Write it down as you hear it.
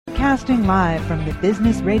Broadcasting live from the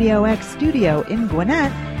Business Radio X studio in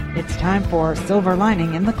Gwinnett, it's time for Silver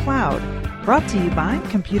Lining in the Cloud, brought to you by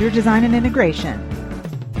Computer Design and Integration.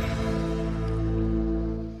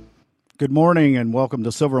 Good morning and welcome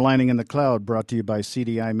to Silver Lining in the Cloud, brought to you by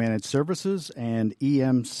CDI Managed Services and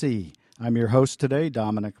EMC. I'm your host today,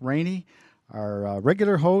 Dominic Rainey. Our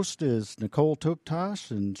regular host is Nicole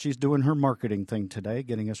Tuktash, and she's doing her marketing thing today,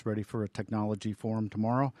 getting us ready for a technology forum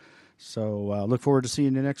tomorrow. So look forward to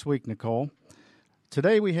seeing you next week, Nicole.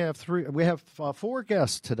 Today we have four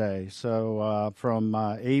guests today. So from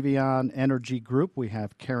Avion Energy Group, we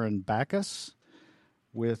have Karen Backus.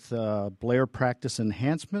 With Blair Practice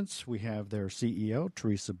Enhancements, we have their CEO,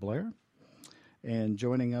 Teresa Blair. And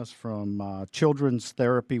joining us from Children's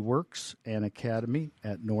Therapy Works and Academy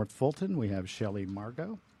at North Fulton, we have Shelley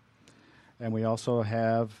Margot. And we also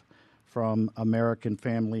have from American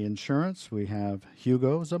Family Insurance, we have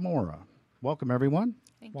Hugo Zamora. Welcome, everyone.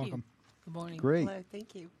 Thank Welcome. you. Good morning. Great. Hello,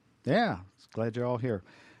 thank you. Yeah, glad you're all here.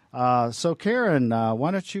 So, Karen,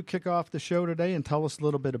 why don't you kick off the show today and tell us a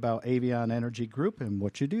little bit about Avion Energy Group and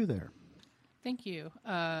what you do there? Thank you.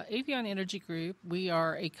 Avion Energy Group, we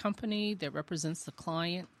are a company that represents the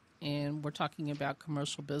client, and we're talking about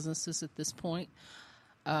commercial businesses at this point,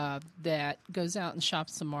 that goes out and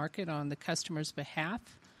shops the market on the customer's behalf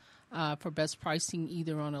for best pricing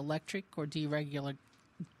either on electric or deregulated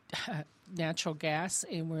natural gas,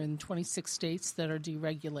 and we're in 26 states that are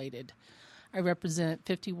deregulated. I represent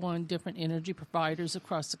 51 different energy providers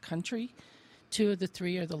across the country. Two of the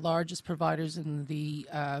three are the largest providers in the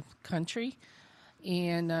country.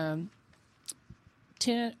 And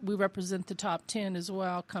we represent the top 10 as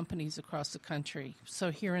well, companies across the country. So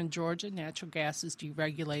here in Georgia, natural gas is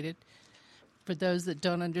deregulated. For those that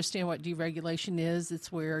don't understand what deregulation is,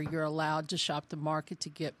 it's where you're allowed to shop the market to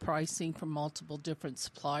get pricing from multiple different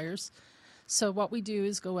suppliers. So what we do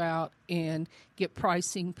is go out and get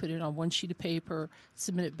pricing, put it on one sheet of paper,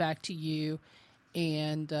 submit it back to you,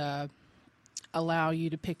 and allow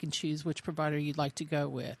you to pick and choose which provider you'd like to go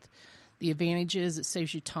with. The advantage is it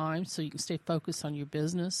saves you time so you can stay focused on your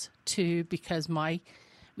business. Two, because my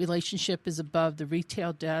relationship is above the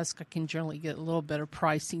retail desk, I can generally get a little better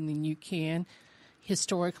pricing than you can.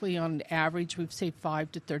 Historically, on average, we've saved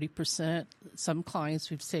 5 to 30%. Some clients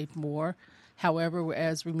we've saved more. However,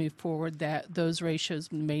 as we move forward, those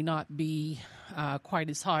ratios may not be quite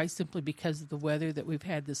as high simply because of the weather that we've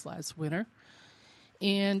had this last winter.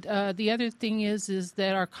 And the other thing is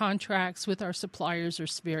that our contracts with our suppliers are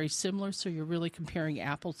very similar, so you're really comparing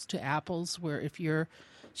apples to apples, where if you're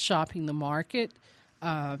shopping the market,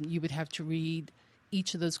 you would have to read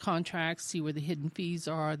each of those contracts, see where the hidden fees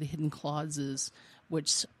are, the hidden clauses,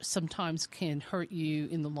 which sometimes can hurt you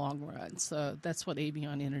in the long run. So that's what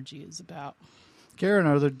Avion Energy is about. Karen,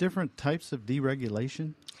 are there different types of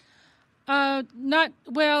deregulation?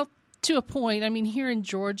 To a point. I mean, here in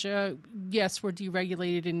Georgia, yes, we're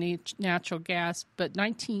deregulated in natural gas, but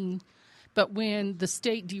when the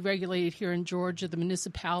state deregulated here in Georgia, the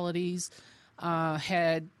municipalities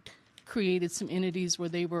had created some entities where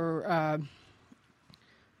they were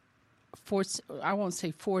I won't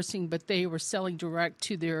say forcing, but they were selling direct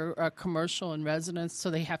to their commercial and residents, so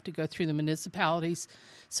they have to go through the municipalities.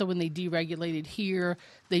 So when they deregulated here,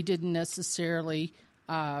 they didn't necessarily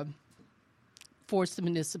force the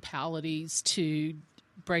municipalities to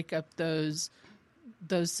break up those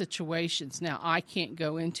situations. Now, I can't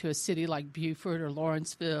go into a city like Beaufort or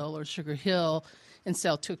Lawrenceville or Sugar Hill and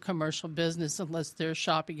sell to a commercial business unless they're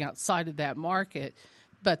shopping outside of that market.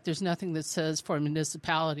 But there's nothing that says for a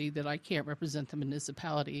municipality that I can't represent the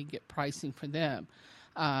municipality and get pricing for them.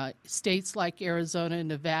 States like Arizona,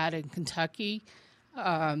 Nevada, and Kentucky,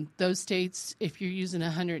 those states, if you're using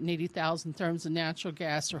 180,000 therms of natural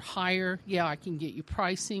gas or higher, yeah, I can get you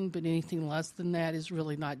pricing, but anything less than that is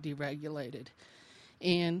really not deregulated.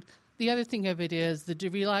 And the other thing of it is the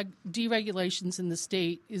deregulations in the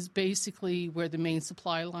state is basically where the main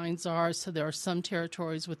supply lines are. So there are some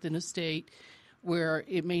territories within a state where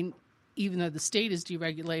it may, even though the state is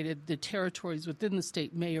deregulated, the territories within the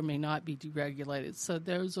state may or may not be deregulated. So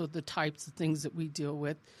those are the types of things that we deal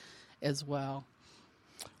with as well.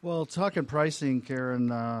 Well, talking pricing, Karen,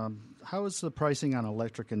 how is the pricing on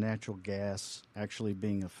electric and natural gas actually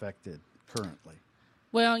being affected currently?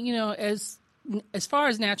 Well, as far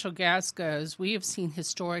as natural gas goes, we have seen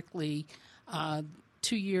historically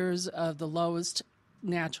 2 years of the lowest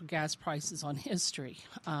natural gas prices on history.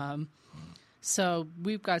 So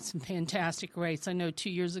we've got some fantastic rates. I know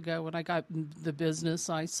 2 years ago when I got the business,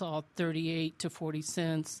 I saw 38 to 40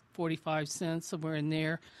 cents, 45 cents, somewhere in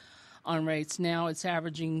there on rates. Now it's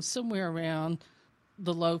averaging somewhere around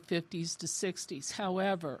the low 50s to 60s.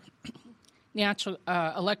 However, natural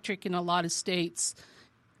electric in a lot of states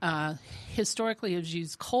historically has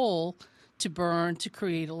used coal to burn to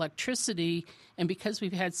create electricity, and because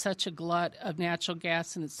we've had such a glut of natural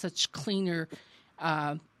gas and it's such cleaner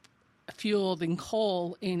fuel than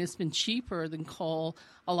coal, and it's been cheaper than coal,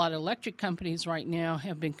 a lot of electric companies right now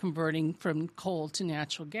have been converting from coal to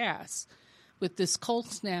natural gas. With this cold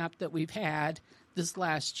snap that we've had this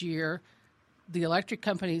last year, the electric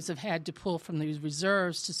companies have had to pull from these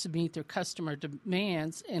reserves to meet their customer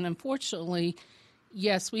demands. And unfortunately,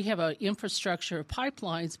 yes, we have an infrastructure of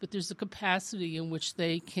pipelines, but there's a capacity in which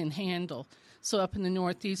they can handle. So up in the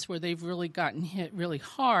Northeast where they've really gotten hit really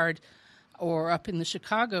hard, or up in the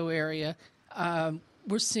Chicago area,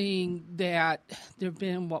 we're seeing that there have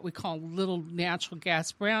been what we call little natural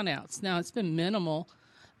gas brownouts. Now, it's been minimal,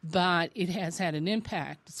 but it has had an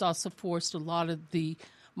impact. It's also forced a lot of the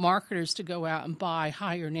marketers to go out and buy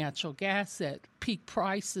higher natural gas at peak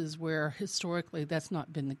prices where historically that's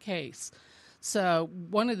not been the case. So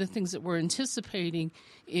one of the things that we're anticipating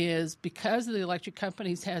is because the electric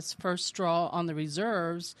companies has first straw on the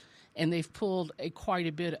reserves, and they've pulled quite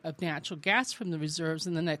a bit of natural gas from the reserves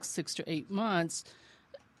in the next 6 to 8 months,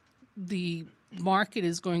 the market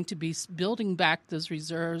is going to be building back those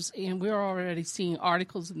reserves, and we're already seeing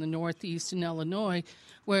articles in the Northeast and Illinois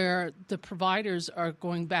where the providers are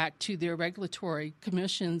going back to their regulatory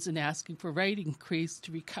commissions and asking for rate increase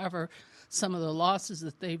to recover some of the losses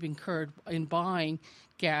that they've incurred in buying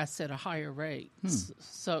gas at a higher rate.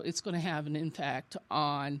 So it's going to have an impact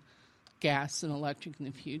on gas and electric in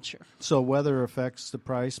the future. So weather affects the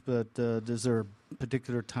price, but is there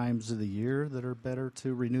particular times of the year that are better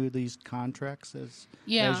to renew these contracts as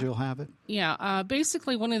you'll have it? Yeah.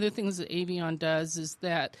 Basically, one of the things that Avion does is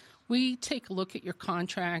that we take a look at your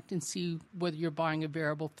contract and see whether you're buying a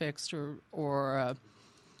variable fixed or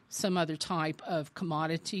some other type of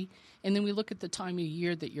commodity. And then we look at the time of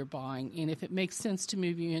year that you're buying. And if it makes sense to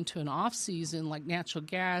move you into an off-season, like natural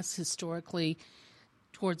gas, historically,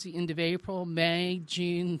 towards the end of April, May,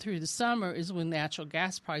 June, through the summer is when natural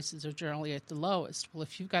gas prices are generally at the lowest. Well,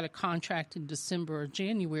 if you've got a contract in December or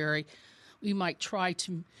January, we might try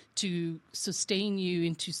to sustain you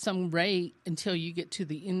into some rate until you get to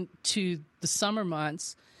the summer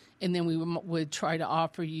months, and then we would try to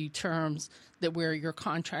offer you terms that where your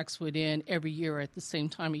contracts would end every year at the same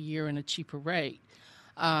time of year and a cheaper rate.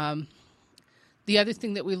 The other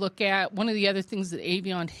thing that we look at, one of the other things that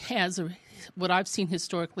Avion has, what I've seen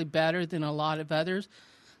historically better than a lot of other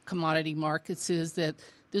commodity markets, is that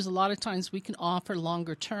there's a lot of times we can offer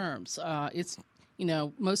longer terms.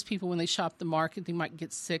 Most people when they shop the market, they might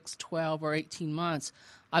get 6, 12, or 18 months.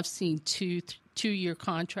 I've seen two-year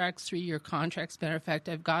contracts, 3-year contracts. Matter of fact,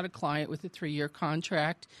 I've got a client with a 3-year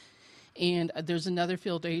contract, and there's another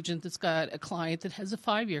field agent that's got a client that has a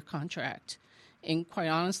 5-year contract. And quite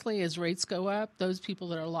honestly, as rates go up, those people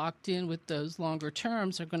that are locked in with those longer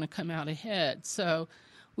terms are going to come out ahead. So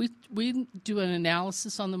we do an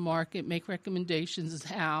analysis on the market, make recommendations as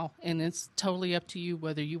how, and it's totally up to you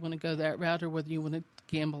whether you want to go that route or whether you want to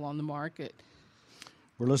gamble on the market.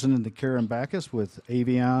 We're listening to Karen Backus with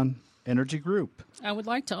Avion Energy Group. I would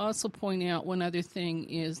like to also point out one other thing,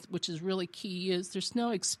 which is really key, is there's no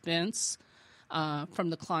expense from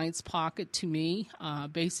the client's pocket to me.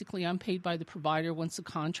 Basically, I'm paid by the provider once the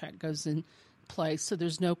contract goes in place, so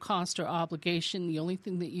there's no cost or obligation. The only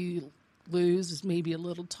thing that you lose is maybe a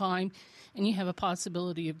little time, and you have a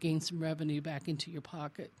possibility of gaining some revenue back into your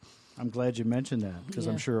pocket. I'm glad you mentioned that because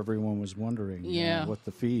I'm sure everyone was wondering what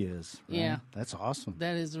the fee is. Right? Yeah. That's awesome.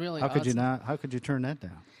 That is really awesome. How could you turn that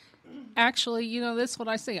down? Actually, that's what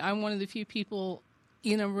I say. I'm one of the few people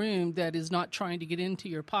in a room that is not trying to get into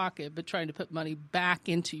your pocket, but trying to put money back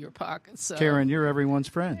into your pocket. So, Karen, you're everyone's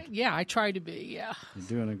friend. Yeah, I try to be. Yeah, you're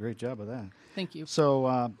doing a great job of that. Thank you.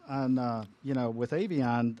 So, with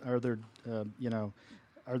Avion,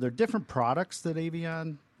 are there different products that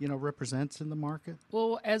Avion represents in the market?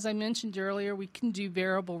 Well, as I mentioned earlier, we can do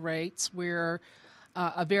variable rates where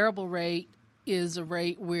a variable rate is a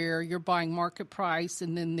rate where you're buying market price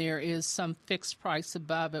and then there is some fixed price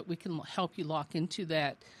above it. We can help you lock into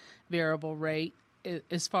that variable rate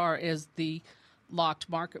as far as the locked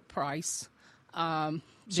market price. So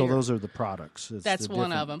those are the products. That's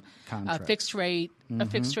one of them. A fixed rate. Mm-hmm. A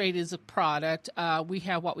fixed rate is a product. We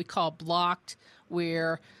have what we call blocked,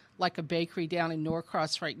 where like a bakery down in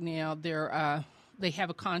Norcross right now, they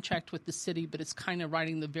have a contract with the city, but it's kind of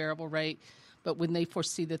writing the variable rate. But when they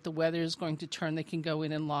foresee that the weather is going to turn, they can go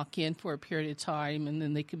in and lock in for a period of time, and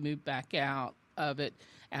then they can move back out of it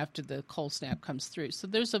after the cold snap comes through. So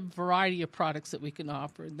there's a variety of products that we can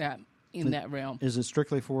offer in that in that realm. Is it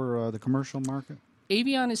strictly for the commercial market?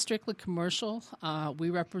 Avion is strictly commercial. We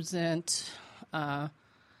represent,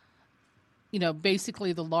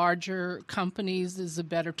 basically the larger companies is a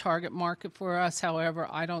better target market for us. However,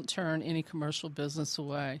 I don't turn any commercial business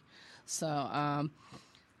away. So,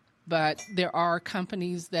 but there are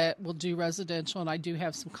companies that will do residential, and I do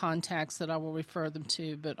have some contacts that I will refer them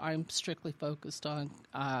to, but I'm strictly focused on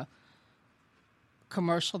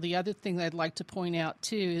commercial. The other thing that I'd like to point out,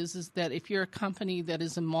 too, is that if you're a company that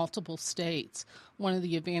is in multiple states, one of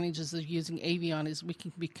the advantages of using Avion is we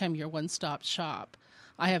can become your one-stop shop.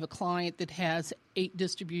 I have a client that has 8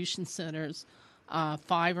 distribution centers.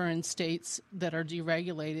 5 are in states that are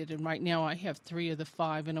deregulated, and right now I have 3 of the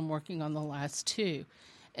 5, and I'm working on the last 2.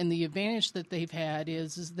 And the advantage that they've had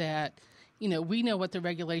is that, we know what the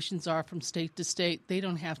regulations are from state to state. They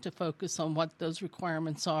don't have to focus on what those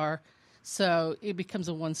requirements are, so it becomes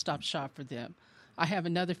a one-stop shop for them. I have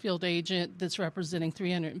another field agent that's representing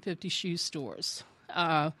 350 shoe stores.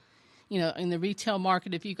 In the retail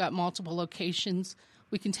market, if you've got multiple locations,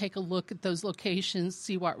 we can take a look at those locations,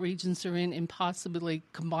 see what regions they're in, and possibly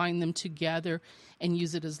combine them together and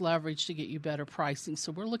use it as leverage to get you better pricing.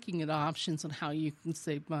 So we're looking at options on how you can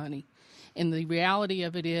save money. And the reality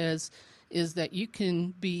of it is that you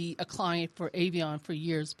can be a client for Avion for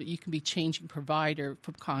years, but you can be changing provider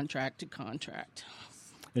from contract to contract.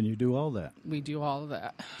 And you do all that? We do all of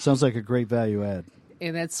that. Sounds like a great value add.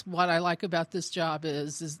 And that's what I like about this job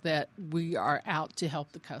is that we are out to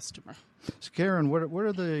help the customer. So Karen, what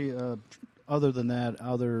are the other than that,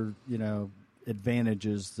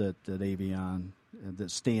 advantages that Avion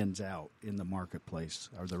that stands out in the marketplace?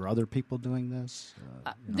 Are there other people doing this?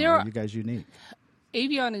 Are you guys unique?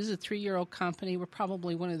 Avion is a 3-year-old company. We're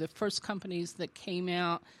probably one of the first companies that came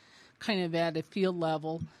out kind of at a field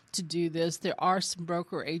level to do this. There are some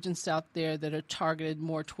broker agents out there that are targeted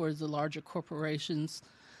more towards the larger corporations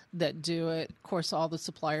that do it. Of course, all the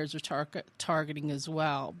suppliers are targeting as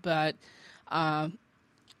well. But as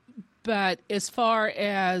far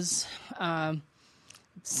as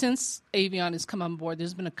since Avion has come on board,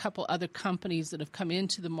 there's been a couple other companies that have come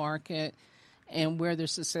into the market, and where their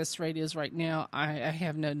success rate is right now, I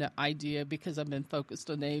have no idea because I've been focused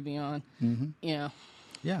on Avion. Mm-hmm. Yeah.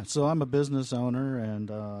 Yeah. So I'm a business owner, and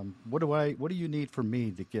what do you need from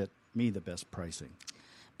me to get me the best pricing?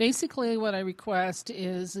 Basically, what I request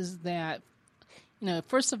is that,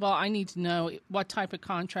 first of all, I need to know what type of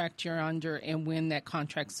contract you're under and when that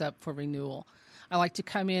contract's up for renewal. I like to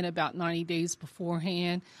come in about 90 days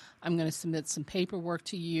beforehand. I'm going to submit some paperwork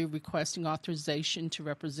to you requesting authorization to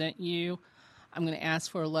represent you. I'm going to ask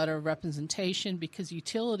for a letter of representation because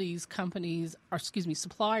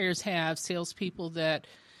suppliers have salespeople that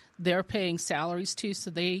they're paying salaries to,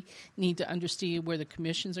 so they need to understand where the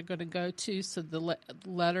commissions are going to go to. So the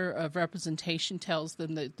letter of representation tells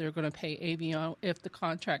them that they're going to pay Avion if the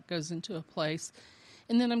contract goes into a place.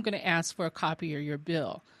 And then I'm going to ask for a copy of your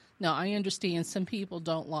bill. Now, I understand some people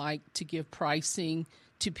don't like to give pricing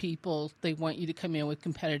to people. They want you to come in with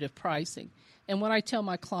competitive pricing. And what I tell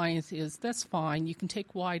my clients is, that's fine. You can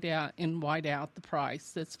take white out the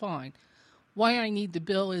price. That's fine. Why I need the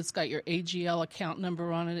bill is it's got your AGL account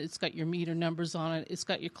number on it. It's got your meter numbers on it. It's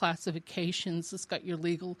got your classifications. It's got your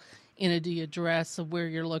legal entity address of where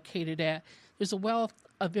you're located at. There's a wealth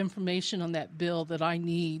of information on that bill that I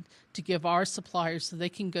need to give our suppliers so they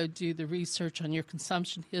can go do the research on your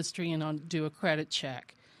consumption history and do a credit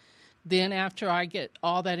check. Then after I get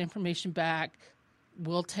all that information back,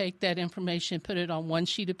 we'll take that information, put it on one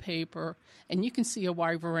sheet of paper, and you can see a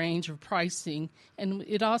wide range of pricing, and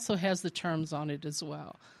it also has the terms on it as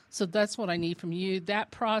well. So that's what I need from you.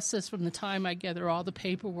 That process from the time I gather all the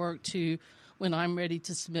paperwork to when I'm ready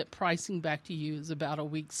to submit pricing back to you is about a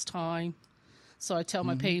week's time. So I tell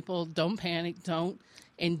my people, don't panic, don't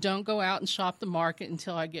go out and shop the market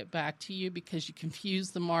until I get back to you because you confuse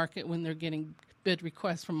the market when they're getting bid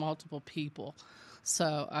requests from multiple people.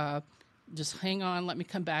 So just hang on, let me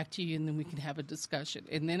come back to you, and then we can have a discussion.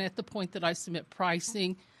 And then at the point that I submit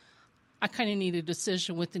pricing, I kind of need a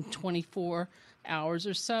decision within 24 hours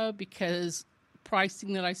or so because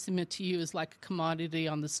pricing that I submit to you is like a commodity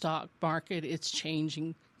on the stock market. It's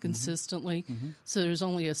changing consistently. Mm-hmm. So there's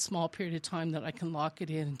only a small period of time that I can lock it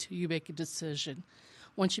in until you make a decision.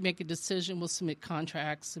 Once you make a decision, we'll submit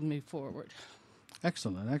contracts and move forward.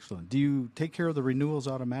 Excellent. Do you take care of the renewals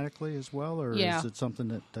automatically as well, or is it something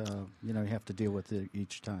that you have to deal with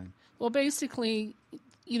each time? Well, basically,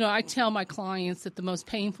 I tell my clients that the most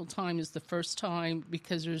painful time is the first time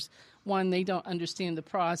because there's, one, they don't understand the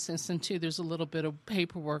process, and two, there's a little bit of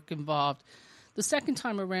paperwork involved. The second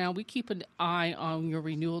time around, we keep an eye on your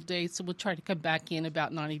renewal date, so we'll try to come back in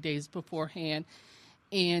about 90 days beforehand.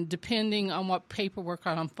 And depending on what paperwork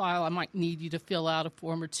are on file, I might need you to fill out a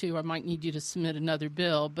form or two. I might need you to submit another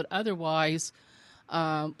bill. But otherwise,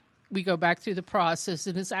 we go back through the process,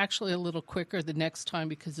 and it's actually a little quicker the next time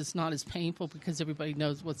because it's not as painful because everybody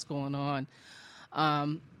knows what's going on.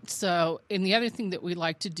 And the other thing that we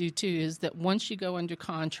like to do, too, is that once you go under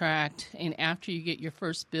contract and after you get your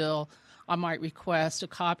first bill, I might request a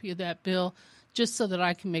copy of that bill just so that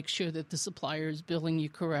I can make sure that the supplier is billing you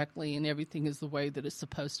correctly and everything is the way that it's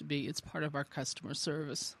supposed to be. It's part of our customer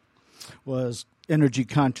service. Well, as energy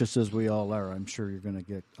conscious as we all are, I'm sure you're going to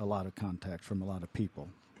get a lot of contact from a lot of people.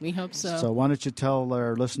 We hope so. So why don't you tell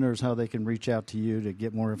our listeners how they can reach out to you to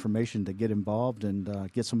get more information, to get involved, and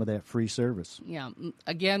get some of that free service? Yeah.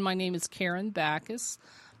 Again, my name is Karen Backus.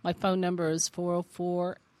 My phone number is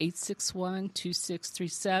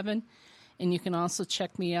 404-861-2637. And you can also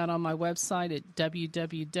check me out on my website at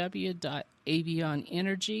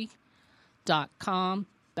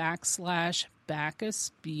www.avionenergy.com/Backus,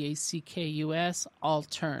 Backus,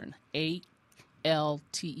 Altern,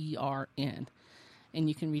 ALTERN. And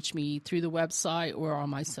you can reach me through the website or on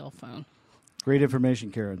my cell phone. Great information,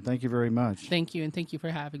 Karen. Thank you very much. Thank you, and thank you for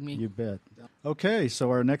having me. You bet. Okay, so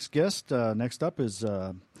our next guest, next up is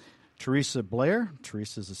Teresa Blair.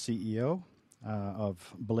 Teresa's the CEO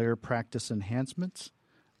of Blair Practice Enhancements,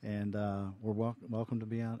 and we're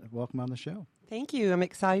welcome on the show. Thank you. I'm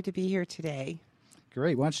excited to be here today.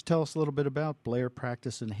 Great. Why don't you tell us a little bit about Blair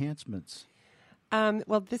Practice Enhancements?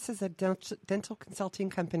 Well, this is a dental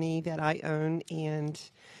consulting company that I own, and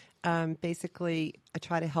basically I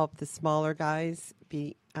try to help the smaller guys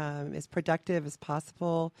be as productive as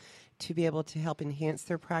possible, to be able to help enhance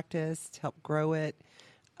their practice, to help grow it.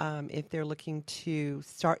 If they're looking to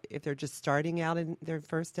start, if they're just starting out in their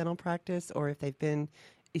first dental practice, or if they've been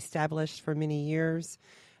established for many years,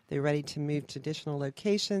 they're ready to move to additional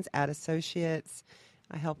locations, add associates.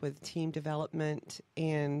 I help with team development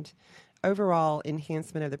and overall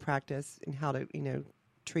enhancement of the practice and how to,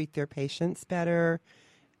 treat their patients better.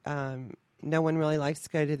 No one really likes to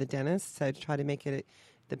go to the dentist, so try to make it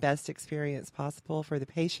the best experience possible for the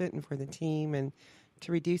patient and for the team, and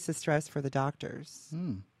to reduce the stress for the doctors.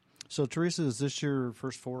 So, Teresa, is this your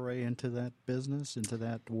first foray into that business, into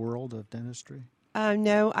that world of dentistry?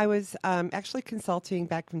 No, I was actually consulting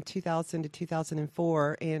back from 2000 to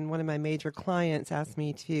 2004, and one of my major clients asked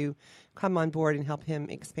me to come on board and help him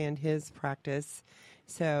expand his practice.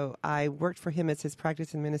 So I worked for him as his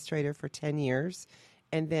practice administrator for 10 years,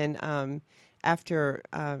 and then after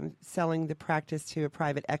selling the practice to a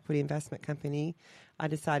private equity investment company, I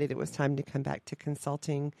decided it was time to come back to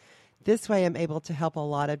consulting. This way I'm able to help a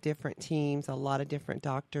lot of different teams, a lot of different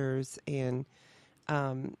doctors, and,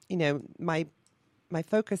 my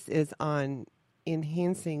focus is on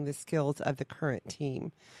enhancing the skills of the current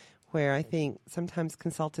team, where I think sometimes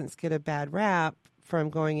consultants get a bad rap from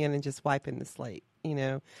going in and just wiping the slate,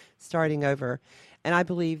 starting over. And I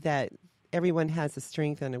believe that everyone has a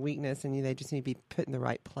strength and a weakness, and they just need to be put in the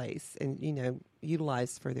right place and,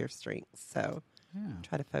 utilized for their strengths. So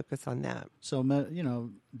try to focus on that. So,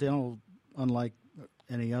 dental, unlike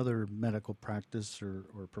any other medical practice or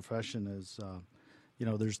profession, is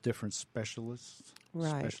there's different specialists,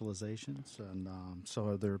 specializations, and so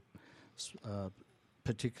are there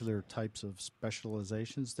particular types of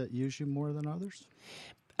specializations that use you more than others?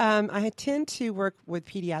 I tend to work with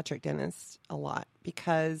pediatric dentists a lot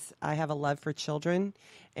because I have a love for children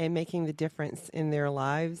and making the difference in their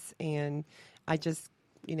lives, and I just,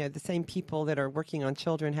 the same people that are working on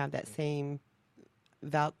children have that same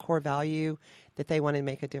core value that they want to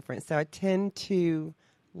make a difference. So I tend to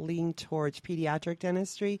lean towards pediatric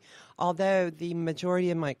dentistry, although the majority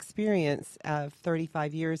of my experience of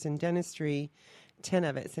 35 years in dentistry, 10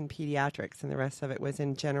 of it's in pediatrics and the rest of it was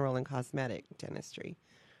in general and cosmetic dentistry.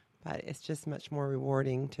 But it's just much more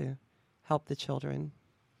rewarding to help the children.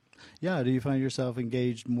 Yeah, do you find yourself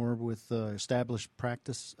engaged more with established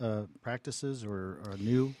practices or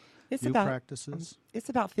new practices? It's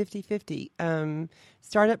about 50-50.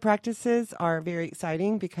 Startup practices are very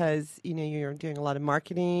exciting because, you're doing a lot of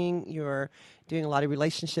marketing, you're doing a lot of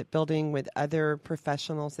relationship building with other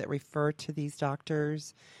professionals that refer to these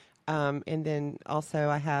doctors. And then also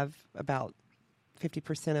I have about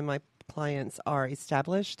 50% of my clients are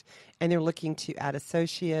established, and they're looking to add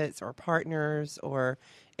associates or partners or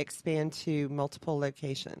expand to multiple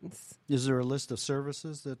locations. Is there a list of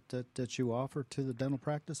services that you offer to the dental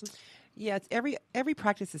practices? Yeah, every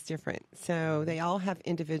practice is different, so they all have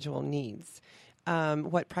individual needs.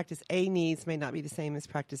 What practice A needs may not be the same as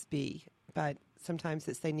practice B, but Sometimes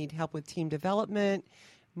it's they need help with team development,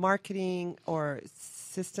 marketing, or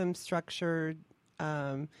system structured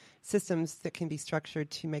systems that can be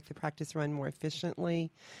structured to make the practice run more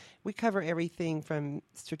efficiently. We cover everything from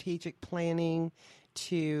strategic planning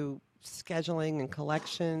to scheduling and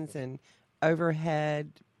collections and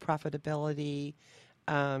overhead, profitability,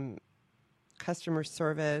 customer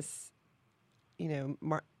service,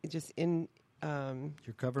 just in...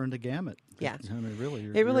 You're covering the gamut. Yeah. I mean, really,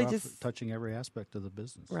 you're just touching every aspect of the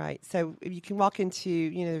business. Right. So you can walk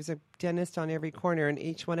into, there's a dentist on every corner, and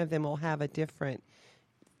each one of them will have a different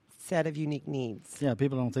set of unique needs. Yeah,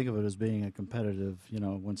 people don't think of it as being a competitive,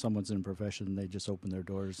 when someone's in a profession, they just open their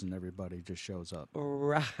doors and everybody just shows up.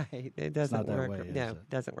 Right. It doesn't not that work. way, No, is it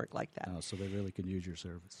doesn't work like that. No, so they really can use your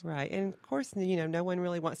service. Right. And of course, no one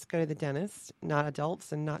really wants to go to the dentist, not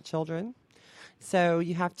adults and not children. So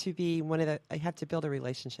you have to be you have to build a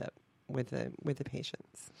relationship with the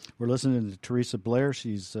patients. We're listening to Teresa Blair.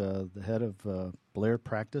 She's the head of Blair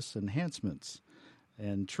Practice Enhancements.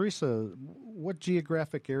 And Teresa, what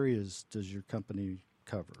geographic areas does your company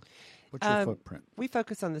cover? What's your footprint? We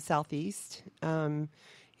focus on the Southeast, in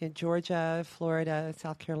Georgia, Florida,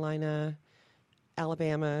 South Carolina,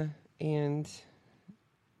 Alabama, and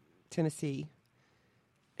Tennessee.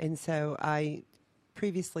 And so I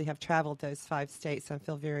previously have traveled those 5 states. I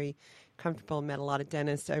feel very comfortable, met a lot of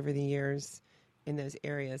dentists over the years in those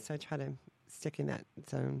areas. So I try to stick in that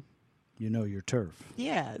zone. You know your turf.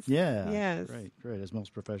 Yes. Yeah. Yes. Great, as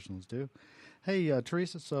most professionals do. Hey,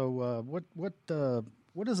 Teresa, so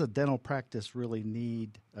what does a dental practice really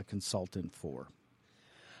need a consultant for?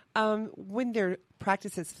 When their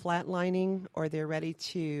practice is flatlining or they're ready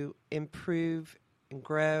to improve and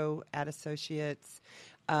grow, add associates,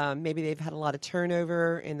 maybe they've had a lot of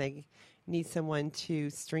turnover and they need someone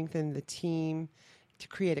to strengthen the team, to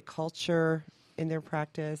create a culture in their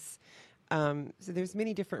practice. So there's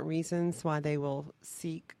many different reasons why they will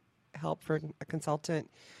seek help for a consultant.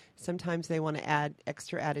 Sometimes they want to add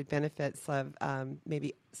extra added benefits of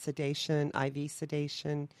maybe sedation, IV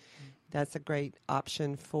sedation. That's a great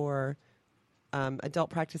option for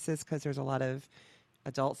adult practices because there's a lot of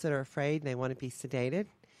adults that are afraid and they want to be sedated.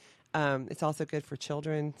 It's also good for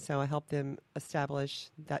children, so I help them establish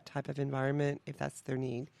that type of environment if that's their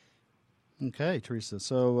need. Okay, Teresa.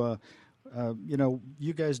 So,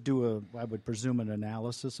 you guys do I would presume, an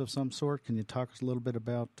analysis of some sort. Can you talk a little bit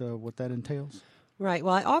about what that entails? Right.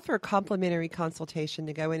 Well, I offer a complimentary consultation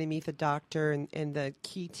to go in and meet the doctor and the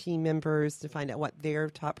key team members to find out what their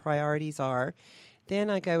top priorities are. Then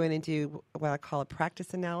I go in and do what I call a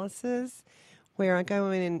practice analysis, where I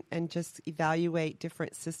go in and just evaluate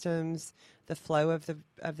different systems, the flow of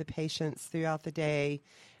the patients throughout the day,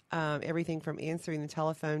 everything from answering the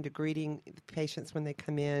telephone to greeting the patients when they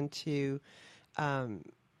come in to, how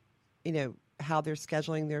they're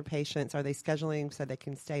scheduling their patients. Are they scheduling so they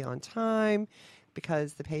can stay on time?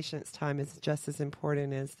 Because the patient's time is just as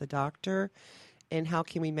important as the doctor. And how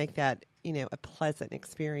can we make that, a pleasant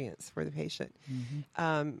experience for the patient?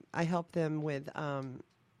 Mm-hmm. I help them with,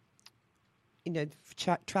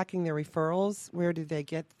 tracking their referrals. Where do they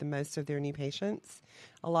get the most of their new patients?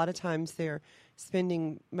 A lot of times they're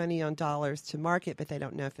spending money on dollars to market, but they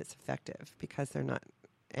don't know if it's effective because they're not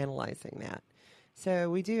analyzing that. So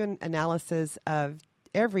we do an analysis of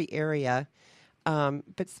every area,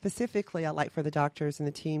 but specifically I'd like for the doctors and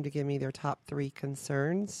the team to give me their top 3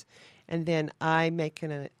 concerns, and then I make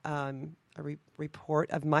a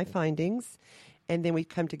report of my findings, and then we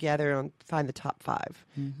come together and find the top 5.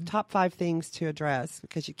 Mm-hmm. Top 5 things to address,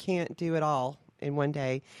 because you can't do it all in one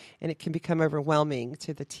day, and it can become overwhelming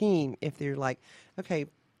to the team if they're like, okay,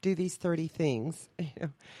 do these 30 things.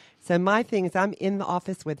 So my thing is I'm in the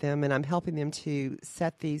office with them, and I'm helping them to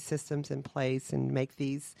set these systems in place and make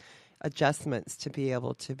these adjustments to be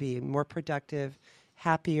able to be a more productive,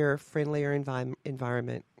 happier, friendlier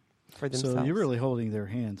environment for themselves. So you're really holding their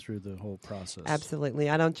hand through the whole process. Absolutely.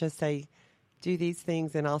 I don't just say, do these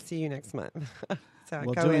things and I'll see you next month.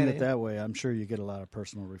 Well, doing it that way, I'm sure you get a lot of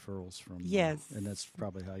personal referrals from. Yes. And that's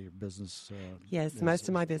probably how your business. Yes, most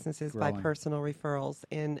of my business is by personal referrals,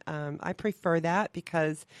 and I prefer that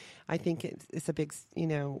because I think it's a big,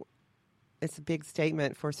 it's a big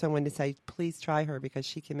statement for someone to say, please try her because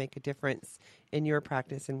she can make a difference in your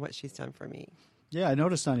practice and what she's done for me. Yeah, I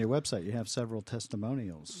noticed on your website you have several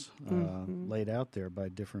testimonials laid out there by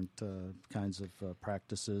different kinds of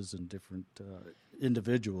practices and different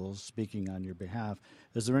individuals speaking on your behalf.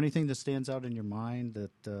 Is there anything that stands out in your mind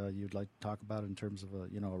that you'd like to talk about in terms of a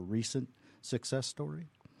recent success story?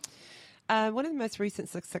 One of the most recent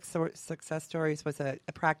success stories was a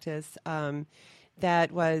practice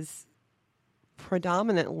that was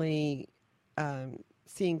predominantly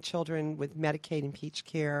seeing children with Medicaid and Peach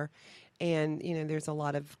Care, and there's a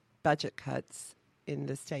lot of budget cuts in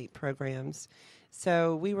the state programs.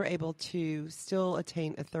 So we were able to still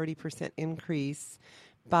attain a 30% increase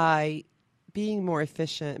by being more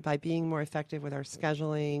efficient, by being more effective with our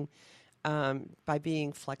scheduling, by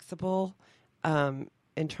being flexible, and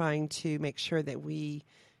trying to make sure that we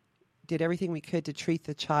did everything we could to treat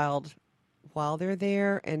the child while they're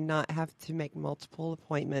there and not have to make multiple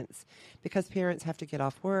appointments, because parents have to get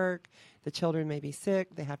off work, the children may be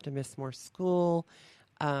sick, they have to miss more school.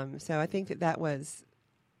 So I think that was,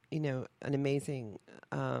 an amazing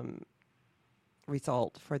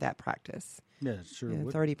result for that practice. Yeah, sure.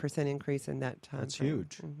 30% increase in that time. That's frame.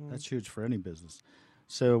 huge. Mm-hmm. That's huge for any business.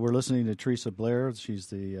 So we're listening to Teresa Blair. She's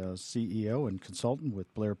the CEO and consultant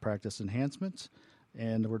with Blair Practice Enhancements,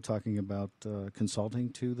 and we're talking about consulting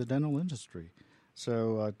to the dental industry.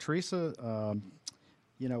 So Teresa,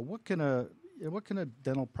 what can a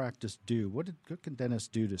dental practice do? What can dentists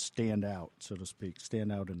do to stand out, so to speak,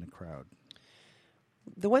 stand out in the crowd?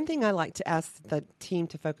 The one thing I like to ask the team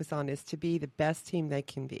to focus on is to be the best team they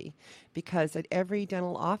can be, because at every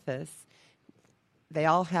dental office, they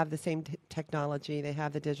all have the same technology. They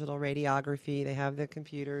have the digital radiography, they have the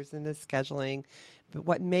computers and the scheduling. But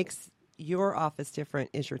what makes your office different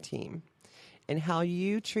is your team. And how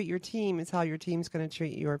you treat your team is how your team's going to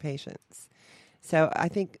treat your patients. So I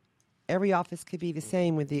think every office could be the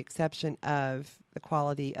same with the exception of the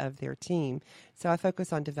quality of their team. So I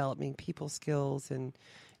focus on developing people skills and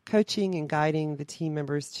coaching and guiding the team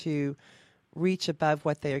members to reach above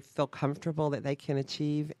what they feel comfortable that they can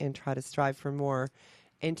achieve and try to strive for more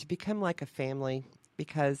and to become like a family,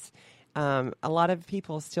 because a lot of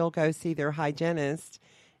people still go see their hygienist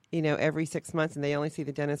every 6 months, and they only see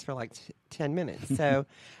the dentist for like 10 minutes. So,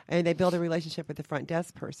 and they build a relationship with the front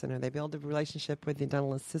desk person, or they build a relationship with the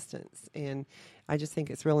dental assistants. And I just think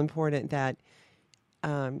it's real important that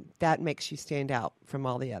that makes you stand out from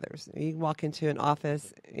all the others. You walk into an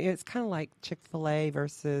office, it's kind of like Chick-fil-A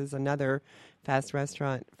versus another fast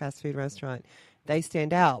food restaurant. They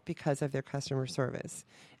stand out because of their customer service.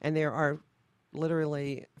 And there are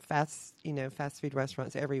literally fast food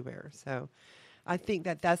restaurants everywhere. So I think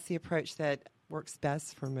that that's the approach that works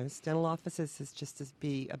best for most dental offices, is just to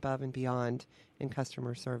be above and beyond in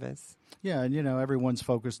customer service. Yeah, and everyone's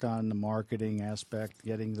focused on the marketing aspect,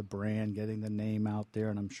 getting the brand, getting the name out there,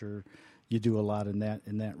 and I'm sure you do a lot in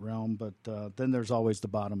that realm. But then there's always the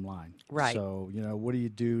bottom line. Right. So what do you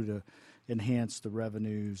do to enhance the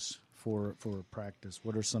revenues for practice?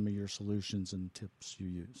 What are some of your solutions and tips you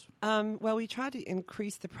use? Well, we try to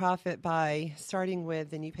increase the profit by starting with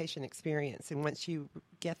the new patient experience. And once you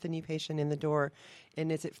get the new patient in the door,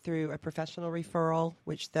 and is it through a professional referral,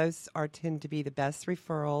 which those tend to be the best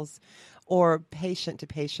referrals, or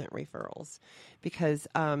patient-to-patient referrals, because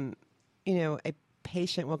a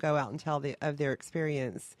patient will go out and tell of their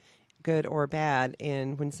experience, good or bad,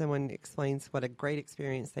 and when someone explains what a great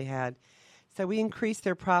experience they had. So we increase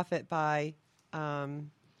their profit by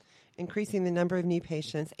increasing the number of new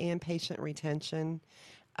patients and patient retention.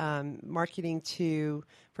 Marketing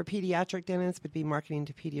for pediatric dentists would be marketing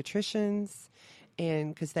to pediatricians,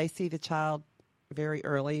 and because they see the child very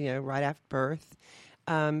early, right after birth.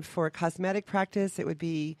 For a cosmetic practice, it would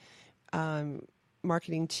be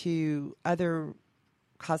marketing to other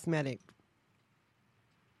cosmetic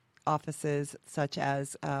offices, such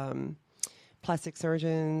as plastic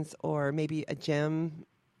surgeons, or maybe a gym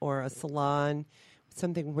or a salon,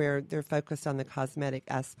 something where they're focused on the cosmetic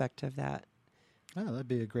aspect of that. Oh, that'd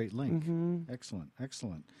be a great link. Mm-hmm. Excellent.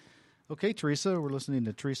 Okay, Teresa, we're listening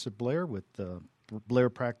to Teresa Blair with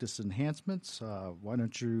Blair Practice Enhancements. Why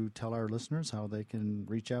don't you tell our listeners how they can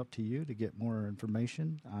reach out to you to get more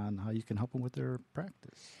information on how you can help them with their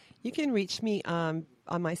practice? You can reach me on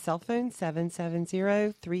my cell phone,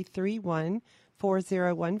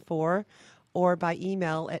 770-331-4014, or by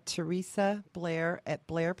email at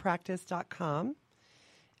teresablair@blairpractice.com.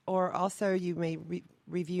 Or also you may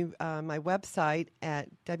review my website at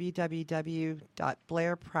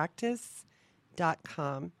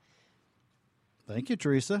www.blairpractice.com. Thank you,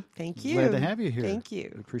 Teresa. Thank you. Glad to have you here. Thank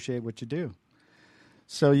you. We appreciate what you do.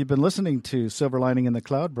 So you've been listening to Silver Lining in the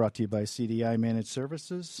Cloud, brought to you by CDI Managed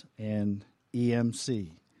Services and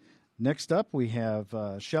EMC. Next up, we have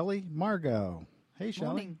Shelley Margot. Hey, Shelley.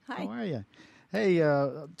 Morning. Hi. How are you? Hey,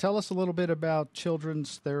 tell us a little bit about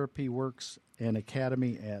Children's Therapy Works and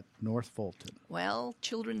Academy at North Fulton. Well,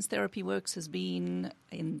 Children's Therapy Works has been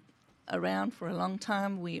around for a long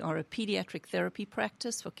time. We are a pediatric therapy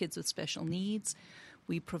practice for kids with special needs.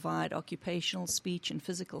 We provide occupational, speech, and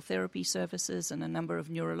physical therapy services and a number of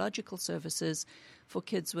neurological services for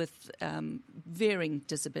kids with varying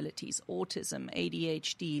disabilities, autism,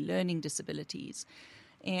 ADHD, learning disabilities.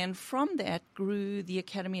 And from that grew the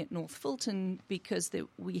Academy at North Fulton because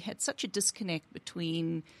we had such a disconnect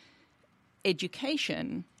between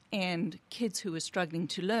education and kids who were struggling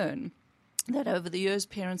to learn that over the years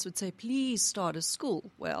parents would say, please start a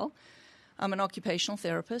school. Well, I'm an occupational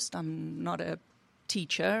therapist. I'm not a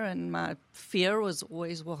teacher, and my fear was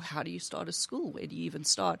always, well, how do you start a school? Where do you even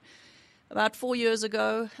start? About 4 years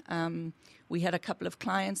ago, we had a couple of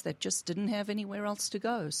clients that just didn't have anywhere else to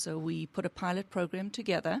go. So we put a pilot program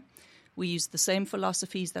together. We used the same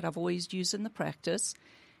philosophies that I've always used in the practice.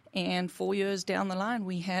 And 4 years down the line,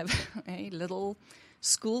 we have a little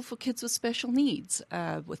school for kids with special needs,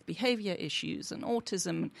 with behavior issues and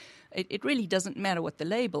autism. It really doesn't matter what the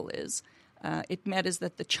label is. It matters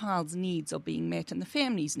that the child's needs are being met and the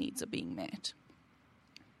family's needs are being met.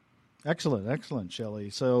 Excellent, Shelley.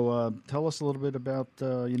 So tell us a little bit about,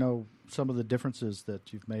 some of the differences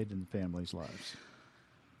that you've made in the families' lives.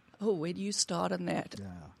 Oh, where do you start on that?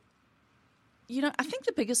 Yeah. I think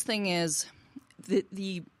the biggest thing is the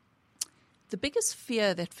biggest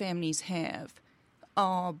fear that families have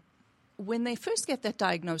are when they first get that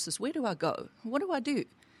diagnosis, where do I go? What do I do?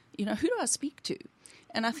 Who do I speak to?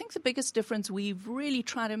 And I think the biggest difference we've really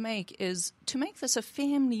tried to make is to make this a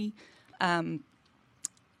family,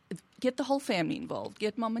 get the whole family involved,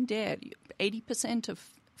 get mom and dad. 80% of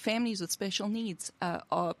families with special needs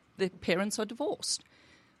the parents are divorced,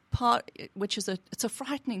 which is it's a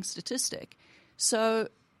frightening statistic. So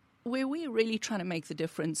where we're really trying to make the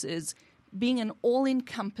difference is being an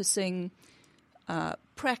all-encompassing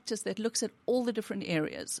practice that looks at all the different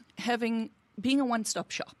areas, being a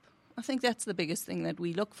one-stop shop. I think that's the biggest thing that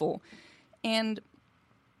we look for. And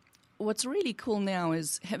what's really cool now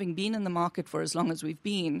is, having been in the market for as long as we've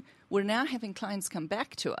been, we're now having clients come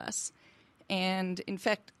back to us. And in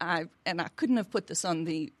fact, I couldn't have put this on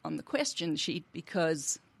the question sheet,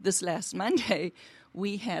 because this last Monday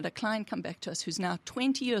we had a client come back to us who's now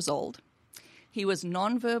 20 years old. He was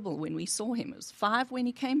nonverbal when we saw him. He was 5 when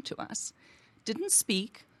he came to us. Didn't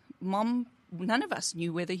speak. None of us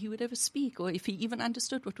knew whether he would ever speak or if he even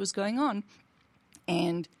understood what was going on.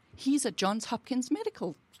 And he's at Johns Hopkins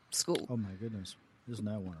Medical School. Oh, my goodness. Isn't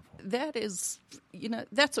that wonderful? That is,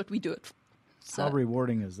 that's what we do it for. So how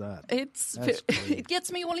rewarding is that? It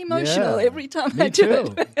gets me all emotional every time I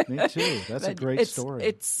do it. Me too. That's a great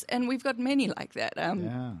story. And we've got many like that.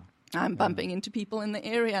 I'm bumping into people in the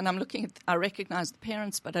area, and I recognize the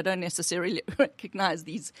parents, but I don't necessarily recognize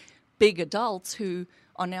these big adults who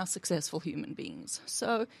are now successful human beings.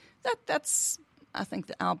 So that's, I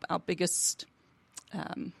think, our biggest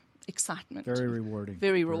excitement. Very rewarding.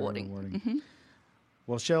 Very rewarding. Mm-hmm.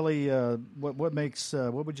 Well, Shelley, what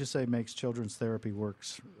would you say makes children's therapy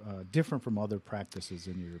works different from other practices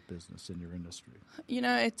in your business, in your industry?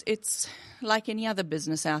 It's like any other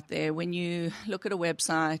business out there. When you look at a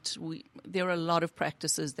website, there are a lot of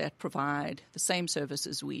practices that provide the same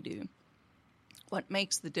services we do. What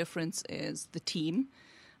makes the difference is the team.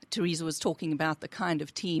 Teresa was talking about the kind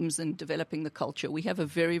of teams and developing the culture. We have a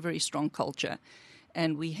very, very strong culture,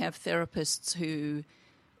 and we have therapists who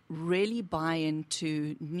really buy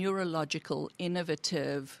into neurological,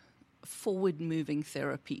 innovative, forward-moving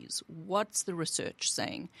therapies. What's the research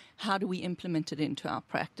saying? How do we implement it into our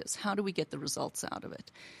practice? How do we get the results out of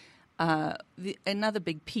it? Another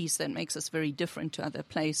big piece that makes us very different to other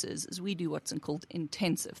places is we do what's called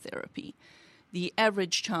intensive therapy. The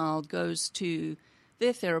average child goes to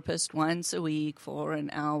their therapist once a week for an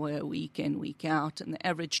hour, week in, week out, and the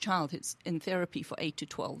average child is in therapy for 8 to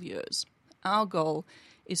 12 years. Our goal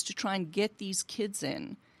is to try and get these kids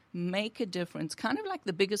in, make a difference, kind of like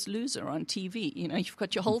The Biggest Loser on TV. You've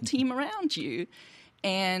got your whole team around you,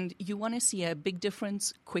 and you want to see a big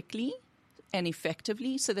difference quickly and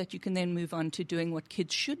effectively so that you can then move on to doing what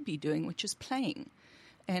kids should be doing, which is playing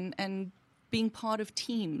and being part of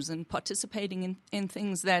teams and participating in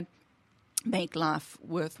things that make life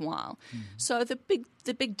worthwhile. Mm-hmm. So the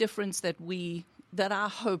big difference that I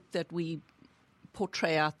hope that we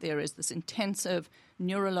portray out there is this intensive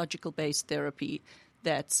neurological-based therapy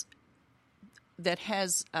that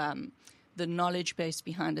has the knowledge base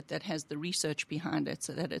behind it, that has the research behind it,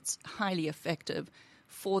 so that it's highly effective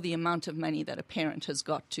for the amount of money that a parent has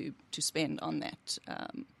got to spend on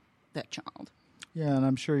that child. Yeah, and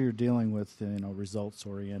I'm sure you're dealing with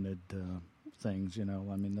results-oriented things.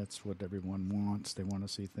 That's what everyone wants. They want to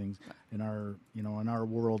see things in our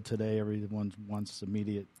world today. Everyone wants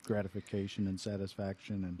immediate gratification and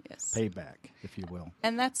satisfaction and payback, if you will.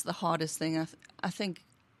 And that's the hardest thing. I think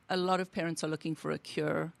a lot of parents are looking for a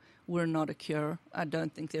cure. We're not a cure. I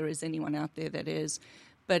don't think there is anyone out there that is.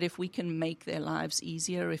 But if we can make their lives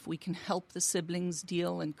easier, if we can help the siblings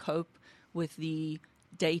deal and cope with the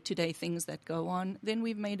day-to-day things that go on, then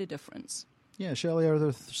we've made a difference. Yeah, Shelley, are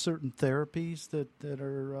there certain therapies that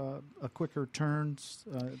are a quicker turns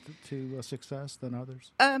to success than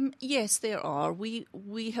others? Yes, there are. We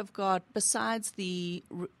have got, besides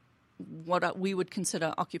what we would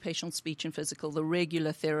consider occupational, speech, and physical, the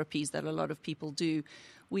regular therapies that a lot of people do,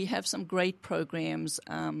 we have some great programs.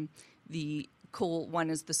 One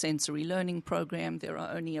is the sensory learning program. There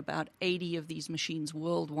are only about 80 of these machines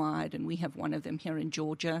worldwide, and we have one of them here in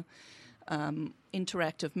Georgia.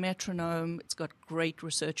 Interactive metronome. It's got great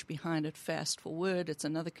research behind it. Fast Forward. It's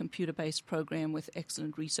another computer-based program with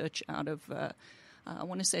excellent research out of, I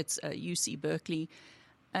want to say it's UC Berkeley.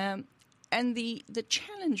 And the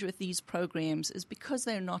challenge with these programs is because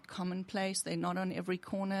they're not commonplace, they're not on every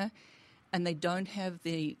corner, and they don't have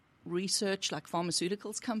the research like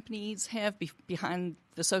pharmaceuticals companies have behind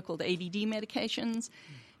the so-called ADD medications.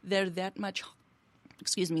 They're that much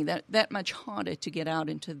harder to get out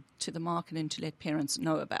into the market and to let parents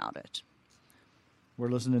know about it.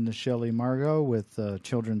 We're listening to Shelley Margot with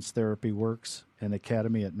Children's Therapy Works and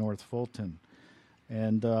Academy at North Fulton.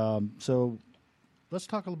 And so let's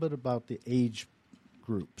talk a little bit about the age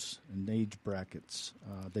groups and age brackets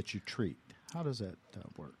that you treat. How does that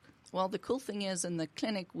work? Well, the cool thing is in the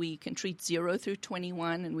clinic we can treat 0 through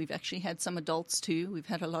 21, and we've actually had some adults too. We've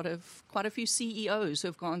had quite a few CEOs who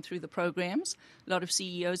have gone through the programs. A lot of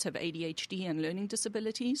CEOs have ADHD and learning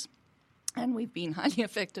disabilities, and we've been highly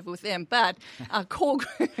effective with them. But our core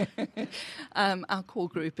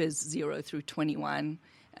group is 0 through 21,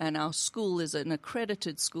 and our school is an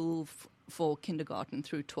accredited school for kindergarten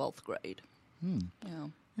through 12th grade.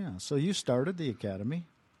 Yeah. So you started the academy,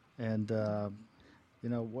 and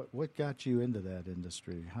what got you into that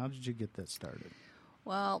industry? How did you get that started?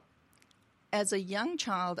 Well, as a young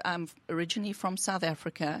child, I'm originally from South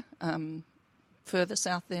Africa, further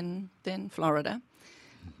south than Florida.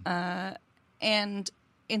 And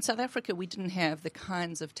in South Africa, we didn't have the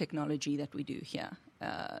kinds of technology that we do here.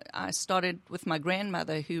 I started with my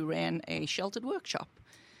grandmother, who ran a sheltered workshop.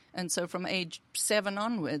 And so from age 7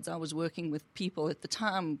 onwards, I was working with people at the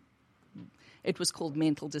time. It was called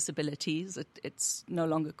mental disabilities. It's no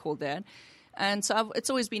longer called that. And so it's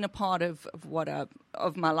always been a part of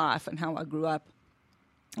my life and how I grew up.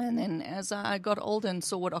 And then as I got older and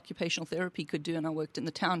saw what occupational therapy could do, and I worked in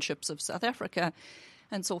the townships of South Africa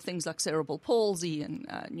and saw things like cerebral palsy and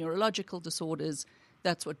neurological disorders,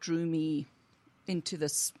 that's what drew me into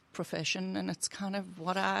this profession. And it's kind of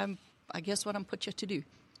what I'm put here to do.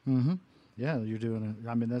 Mm-hmm. Yeah, you're doing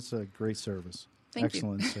it. That's a great service.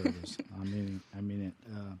 Excellent service. I mean it.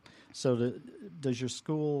 So does your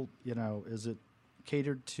school, is it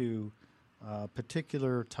catered to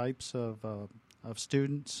particular types of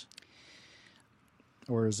students,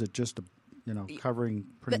 or is it just covering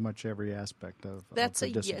pretty much every aspect of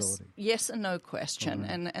disability? Yes and no question.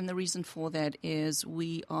 Right. And the reason for that is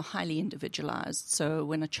we are highly individualized. So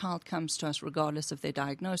when a child comes to us, regardless of their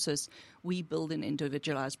diagnosis, we build an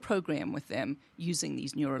individualized program with them using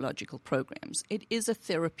these neurological programs. It is a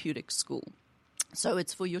therapeutic school. So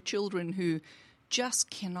it's for your children who just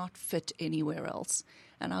cannot fit anywhere else.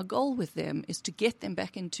 And our goal with them is to get them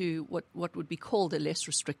back into what would be called a less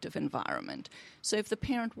restrictive environment. So if the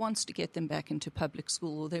parent wants to get them back into public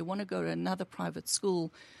school or they want to go to another private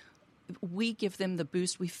school, we give them the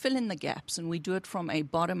boost. We fill in the gaps, and we do it from a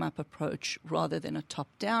bottom-up approach rather than a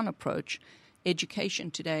top-down approach.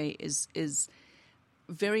 Education today is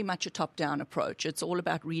very much a top-down approach. It's all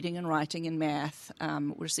about reading and writing and math.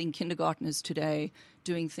 We're seeing kindergartners today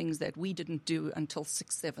doing things that we didn't do until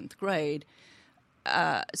 6th, 7th grade.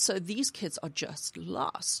 So these kids are just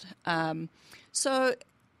lost. So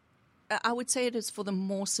I would say it is for the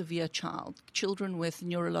more severe children with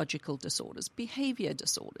neurological disorders, behavior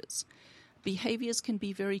disorders. Behaviors can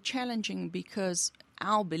be very challenging because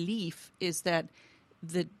our belief is that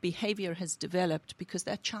the behavior has developed because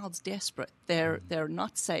that child's desperate. They're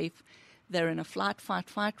not safe. They're in a flight, fight,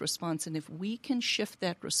 fight response. And if we can shift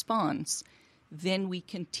that response, then we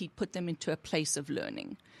can put them into a place of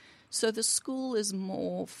learning. So the school is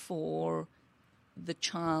more for the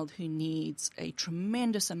child who needs a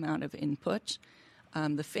tremendous amount of input.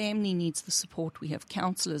 The family needs the support. We have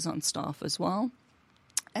counselors on staff as well.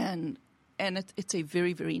 And and it's a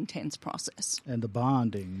very, very intense process. And the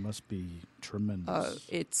bonding must be tremendous. Oh,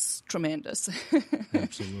 it's tremendous.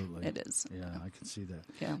 Absolutely. It is. Yeah, I can see that.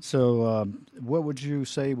 Yeah. So what would you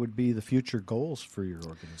say would be the future goals for your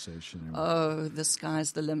organization? Oh, the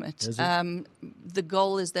sky's the limit. Is it? The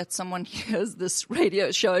goal is that someone hears this radio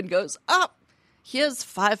show and goes, here's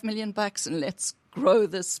 $5 million and let's grow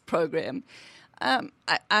this program.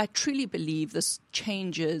 I truly believe this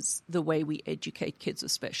changes the way we educate kids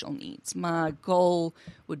with special needs. My goal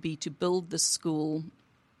would be to build this school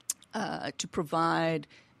to provide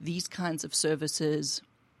these kinds of services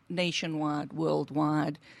nationwide,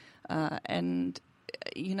 worldwide, and,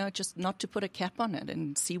 just not to put a cap on it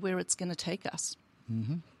and see where it's going to take us.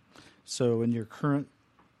 Mm-hmm. So in your current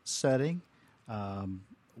setting,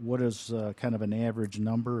 what is kind of an average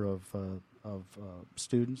number of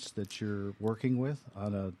students that you're working with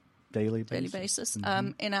on a daily basis?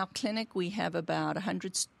 Mm-hmm. In our clinic, we have about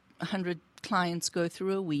 100 clients go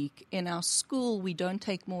through a week. In our school, we don't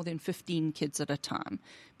take more than 15 kids at a time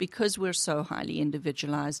because we're so highly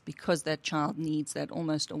individualized, because that child needs that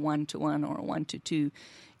almost a 1-to-1 or a 1-to-2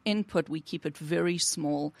 input. We keep it very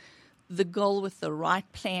small. The goal with the right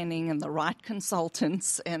planning and the right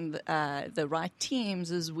consultants and the right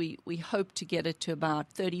teams is we hope to get it to about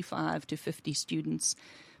 35 to 50 students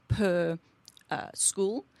per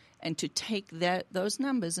school, and to take those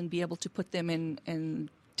numbers and be able to put them in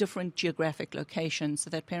different geographic locations so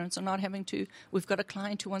that parents are not having to. We've got a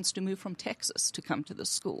client who wants to move from Texas to come to the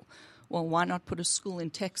school. Well, why not put a school in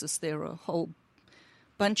Texas? There are a whole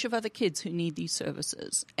bunch of other kids who need these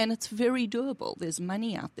services, and it's very doable. There's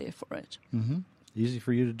money out there for it. Mm-hmm. Easy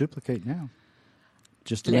for you to duplicate now.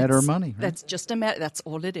 Just a matter of money, right? That's just a matter. That's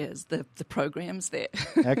all it is. The program's there.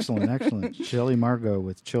 Excellent. Shelley Margot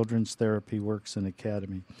with Children's Therapy Works and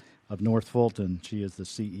Academy of North Fulton. She is the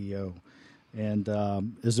CEO. And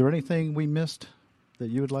is there anything we missed that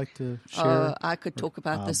you would like to share? I could talk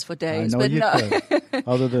about this for days, I know but you could.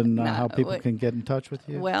 Other than No, how people can get in touch with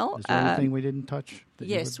you? Well, is there anything we didn't touch?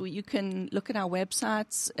 Yes, you can look at our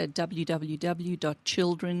websites at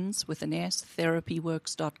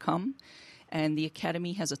www.childrens.therapyworks.com, and the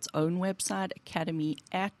Academy has its own website,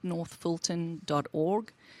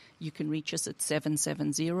 academy@northfulton.org. You can reach us at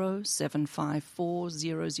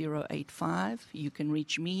 770-754-0085. You can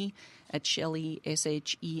reach me at Shelley,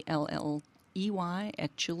 Shelley,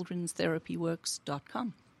 at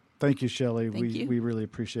childrenstherapyworks.com. Thank you, Shelley. Thank you. We really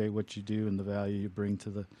appreciate what you do and the value you bring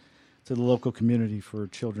to the local community for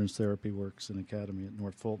Children's Therapy Works and Academy at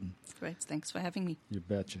North Fulton. Great. Thanks for having me. You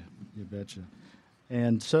betcha.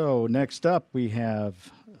 And so next up we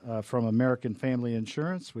have from American Family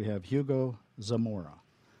Insurance, we have Hugo Zamora.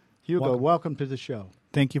 Hugo, welcome to the show.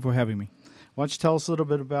 Thank you for having me. Why don't you tell us a little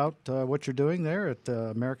bit about what you're doing there at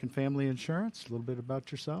American Family Insurance, a little bit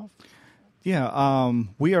about yourself? Yeah,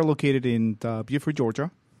 we are located in Buford,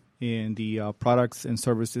 Georgia, and the products and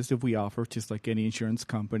services that we offer, just like any insurance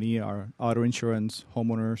company, are auto insurance,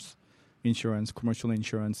 homeowners insurance, commercial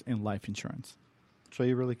insurance, and life insurance. So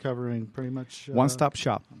you're really covering pretty much... One-stop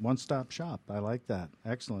shop. One-stop shop. I like that.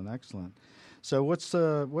 Excellent. So what's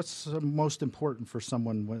most important for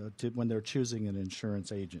someone when they're choosing an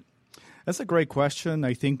insurance agent? That's a great question.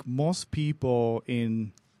 I think most people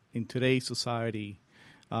in today's society,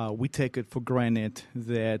 we take it for granted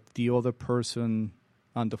that the other person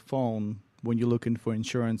on the phone, when you're looking for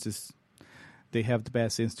insurance, they have the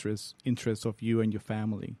best interest of you and your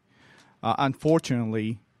family.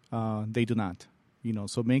 Unfortunately, they do not.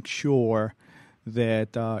 So make sure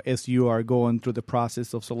that as you are going through the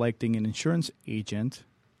process of selecting an insurance agent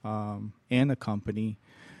and a company,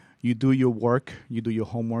 you do your work, you do your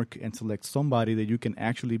homework, and select somebody that you can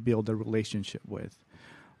actually build a relationship with.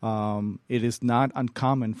 It is not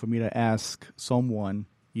uncommon for me to ask someone,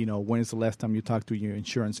 when is the last time you talked to your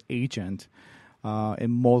insurance agent?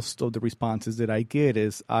 And most of the responses that I get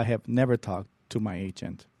is, I have never talked to my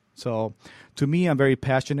agent. So to me, I'm very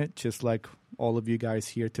passionate, just like all of you guys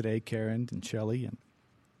here today, Karen and Shelley.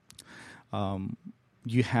 And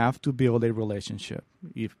you have to build a relationship.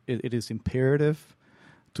 If it is imperative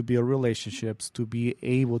to build relationships, to be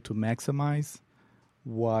able to maximize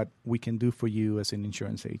what we can do for you as an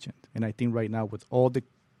insurance agent. And I think right now, with all the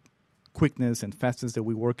quickness and fastness that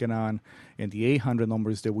we're working on and the 800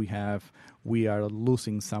 numbers that we have, we are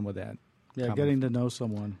losing some of that. Yeah, getting to know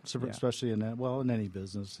someone, especially in any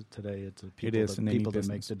business today, it's people that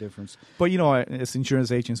make the difference. But as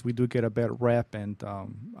insurance agents, we do get a bad rep, and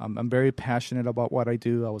I'm very passionate about what I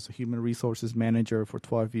do. I was a human resources manager for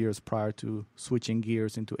 12 years prior to switching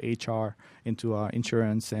gears into HR, into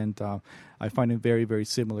insurance, and I find it very, very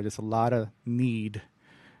similar. There's a lot of need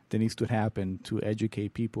that needs to happen to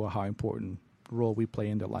educate people how important role we play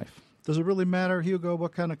in their life. Does it really matter, Hugo,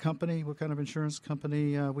 what kind of company, what kind of insurance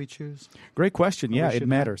company we choose? Great question. Yeah, it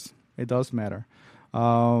matters. It does matter.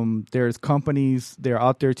 There's companies, they're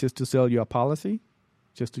out there just to sell you a policy,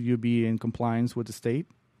 just to you be in compliance with the state.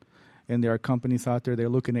 And there are companies out there, they're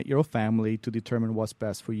looking at your family to determine what's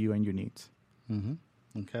best for you and your needs.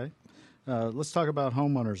 Mm-hmm. Okay. Let's talk about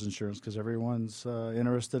homeowners insurance because everyone's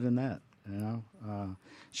interested in that.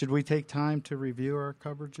 Should we take time to review our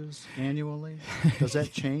coverages annually? Does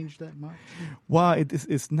that change that much? Well,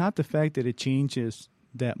 it's not the fact that it changes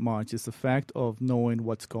that much. It's the fact of knowing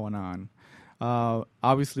what's going on.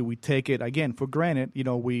 Obviously, we take it, again, for granted.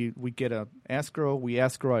 We get an escrow. We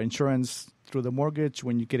escrow our insurance through the mortgage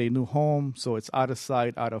when you get a new home, so it's out of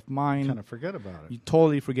sight, out of mind. Kind of forget about it. You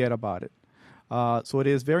totally forget about it. So it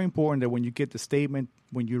is very important that when you get the statement,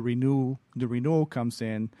 when you renew, the renewal comes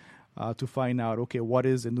in, to find out, okay, what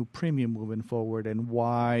is the new premium moving forward and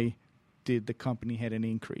why did the company had an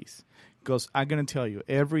increase? Because I'm going to tell you,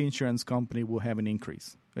 every insurance company will have an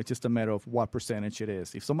increase. It's just a matter of what percentage it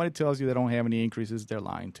is. If somebody tells you they don't have any increases, they're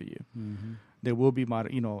lying to you. Mm-hmm. There will be,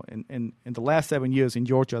 in the last 7 years in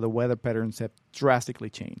Georgia, the weather patterns have drastically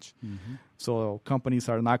changed. Mm-hmm. So companies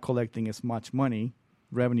are not collecting as much money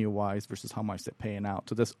revenue-wise versus how much they're paying out.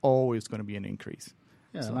 So there's always going to be an increase.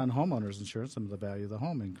 Yeah, so, and on homeowners insurance, some of the value of the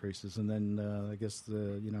home increases, and then I guess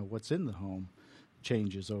what's in the home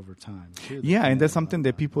changes over time. Yeah, and that's something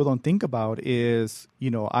that people don't think about is,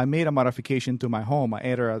 I made a modification to my home. I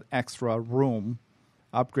added an extra room,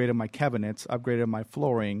 upgraded my cabinets, upgraded my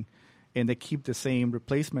flooring, and they keep the same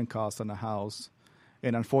replacement cost on the house.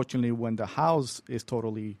 And unfortunately, when the house is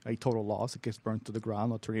totally a total loss, it gets burned to the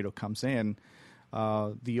ground, a tornado comes in,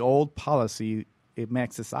 the old policy, it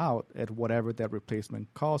maxes out at whatever that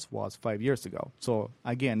replacement cost was 5 years ago. So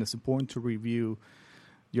again, it's important to review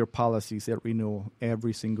your policies at renewal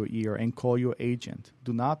every single year and call your agent.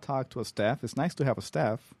 Do not talk to a staff. It's nice to have a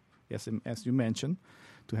staff, as you mentioned,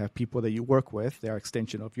 to have people that you work with. They're an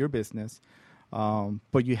extension of your business.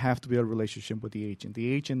 But you have to build a relationship with the agent.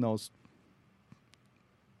 The agent knows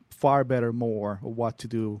far better more of what to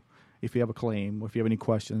do if you have a claim or if you have any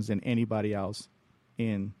questions than anybody else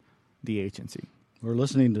in the agency. We're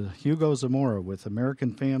listening to Hugo Zamora with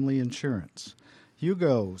American Family Insurance.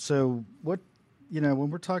 Hugo, so when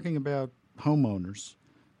we're talking about homeowners,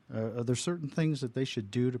 are there certain things that they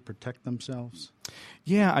should do to protect themselves?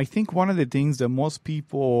 Yeah, I think one of the things that most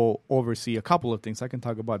people oversee, a couple of things, I can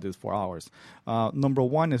talk about this for hours. Number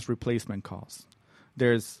one is replacement costs.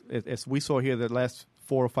 There's, as we saw here the last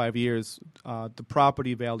 4 or 5 years, the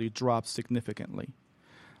property value dropped significantly.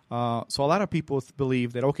 So a lot of people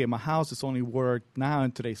believe that, okay, my house is only worth now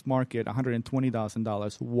in today's market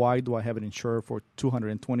 $120,000. Why do I have it insured for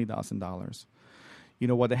 $220,000?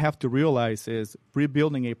 What they have to realize is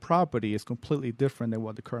rebuilding a property is completely different than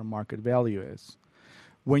what the current market value is.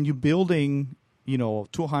 When you're building,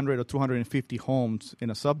 200 or 250 homes in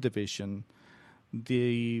a subdivision,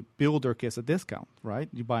 the builder gets a discount, right?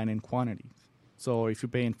 You're buying in quantities. So if you're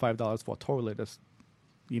paying $5 for a toilet, that's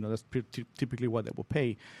typically what they will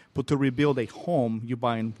pay. But to rebuild a home, you're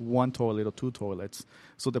buying one toilet or two toilets.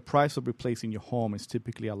 So the price of replacing your home is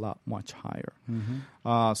typically a lot much higher.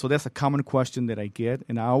 Mm-hmm. So that's a common question that I get.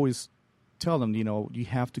 And I always tell them, you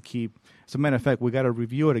have to keep, as a matter of fact, we got to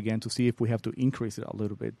review it again to see if we have to increase it a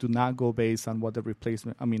little bit. Do not go based on what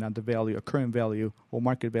the on the value, or current value or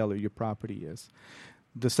market value of your property is.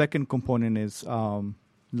 The second component is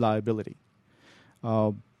liability.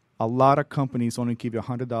 A lot of companies only give you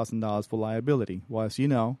 $100,000 for liability. Well, as you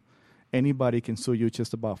know, anybody can sue you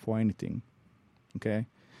just about for anything. Okay?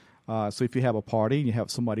 So if you have a party, you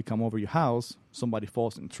have somebody come over your house, somebody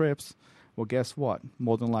falls and trips, well, guess what?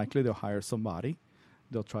 More than likely, they'll hire somebody.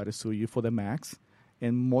 They'll try to sue you for the max.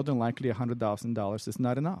 And more than likely, $100,000 is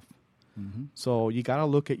not enough. Mm-hmm. So you got to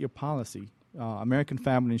look at your policy. American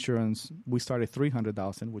Family Insurance, we started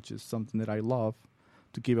 $300,000, which is something that I love,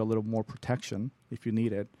 to give you a little more protection if you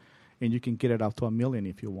need it. And you can get it up to $1 million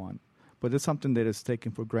if you want. But it's something that is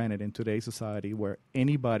taken for granted in today's society where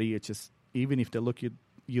anybody, it's just, even if they look at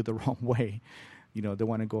you the wrong way, they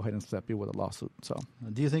want to go ahead and slap you with a lawsuit. So,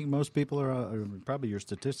 do you think most people are, probably your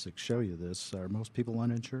statistics show you this, are most people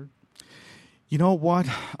uninsured? You know what?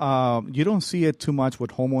 You don't see it too much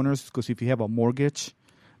with homeowners because if you have a mortgage,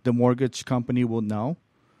 the mortgage company will know.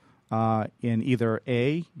 In either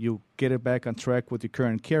A, you get it back on track with your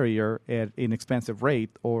current carrier at an inexpensive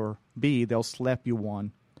rate, or B, they'll slap you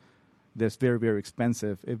one that's very, very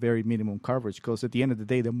expensive, a very minimum coverage, because at the end of the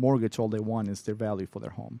day, the mortgage, all they want is their value for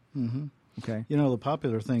their home. Mm-hmm. Okay. You know, the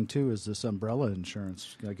popular thing, too, is this umbrella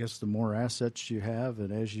insurance. I guess the more assets you have,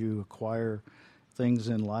 and as you acquire things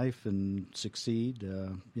in life and succeed,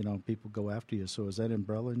 people go after you. So is that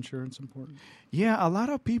umbrella insurance important? Yeah, a lot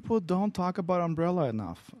of people don't talk about umbrella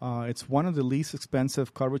enough. It's one of the least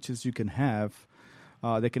expensive coverages you can have.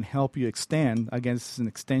 That can help you extend. Again, it's an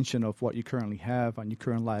extension of what you currently have on your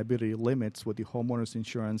current liability limits with the homeowners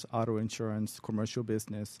insurance, auto insurance, commercial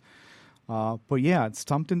business. But yeah, it's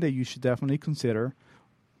something that you should definitely consider.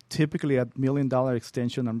 Typically, a $1 million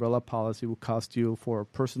extension umbrella policy will cost you for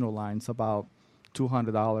personal lines about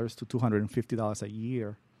 $200 to $250 a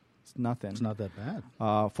year. It's nothing. It's not that bad.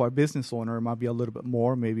 For a business owner, it might be a little bit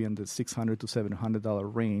more, maybe in the $600 to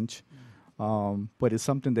 $700 range. But it's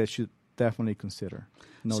something that should definitely consider.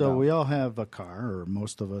 No doubt. We all have a car, or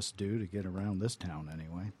most of us do, to get around this town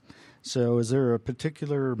anyway. So is there a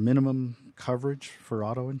particular minimum coverage for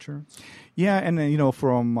auto insurance? Yeah, and then,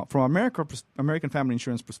 from American Family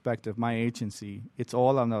Insurance perspective, my agency, it's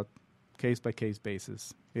all on a case-by-case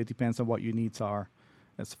basis. It depends on what your needs are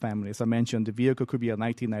as a family. As I mentioned, the vehicle could be a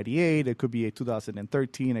 1998, it could be a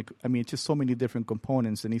 2013. It's just so many different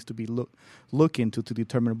components that needs to be look into to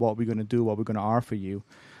determine what we're going to do, what we're going to offer you.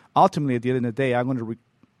 Ultimately, at the end of the day, I'm going to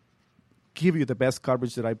give you the best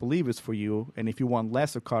coverage that I believe is for you. And if you want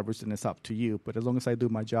lesser coverage, then it's up to you. But as long as I do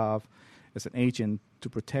my job as an agent to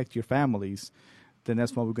protect your families, then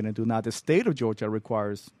that's what we're going to do. Now, the state of Georgia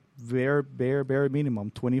requires bare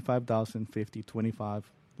minimum $25,050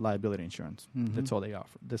 liability insurance. Mm-hmm. That's all they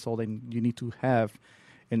offer. That's all you need to have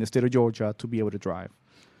in the state of Georgia to be able to drive.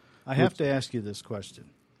 I have to ask you this question.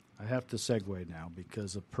 I have to segue now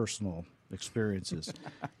because of personal experiences.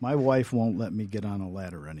 My wife won't let me get on a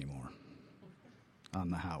ladder anymore on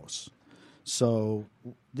the house. So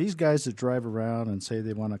these guys that drive around and say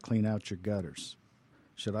they want to clean out your gutters,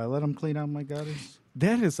 should I let them clean out my gutters?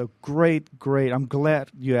 That is a great, I'm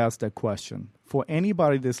glad you asked that question. For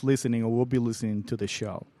anybody that's listening or will be listening to the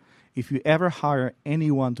show, if you ever hire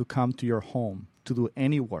anyone to come to your home to do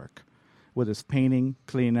any work, whether it's painting,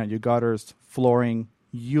 cleaning out your gutters, flooring,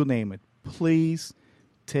 you name it, please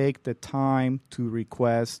take the time to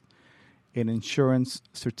request an insurance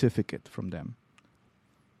certificate from them.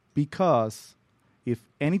 Because if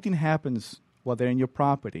anything happens while they're in your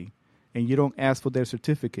property and you don't ask for their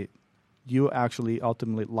certificate, you're actually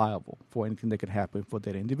ultimately liable for anything that could happen for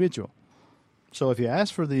that individual. So if you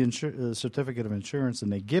ask for the certificate of insurance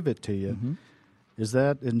and they give it to you, mm-hmm. Is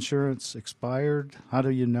that insurance expired? How do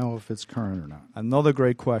you know if it's current or not? Another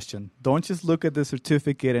great question. Don't just look at the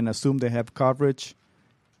certificate and assume they have coverage.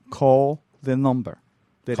 Call the number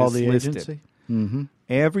that Call is the listed. Agency? Mm-hmm.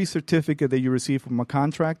 Every certificate that you receive from a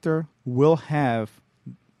contractor will have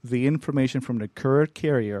the information from the current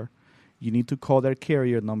carrier. You need to call their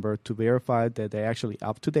carrier number to verify that they're actually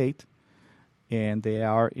up to date and they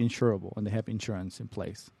are insurable and they have insurance in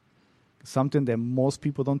place. Something that most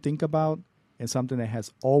people don't think about and something that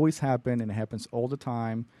has always happened and it happens all the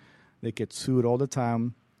time. They get sued all the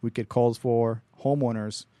time. We get calls for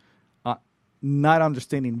homeowners not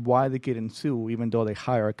understanding why they're getting sued even though they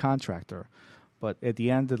hire a contractor. But at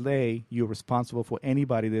the end of the day, you're responsible for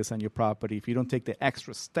anybody that's on your property. If you don't take the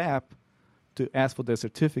extra step to ask for the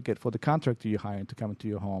certificate for the contractor you're hiring to come into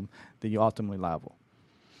your home, then you're ultimately liable.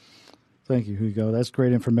 Thank you, Hugo. That's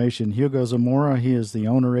great information. Hugo Zamora, he is the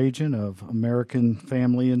owner agent of American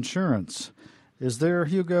Family Insurance.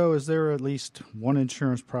 Hugo, is there at least one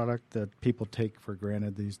insurance product that people take for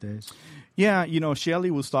granted these days? Yeah, Shelley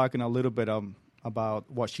was talking a little bit about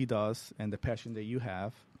what she does and the passion that you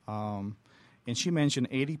have. And she mentioned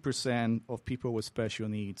 80% of people with special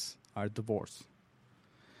needs are divorced.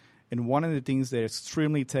 And one of the things they're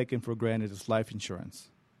extremely taken for granted is life insurance.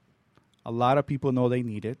 A lot of people know they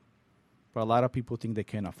need it, but a lot of people think they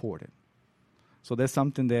can't afford it. So that's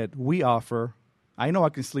something that we offer. I know I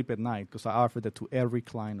can sleep at night because I offer that to every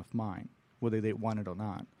client of mine, whether they want it or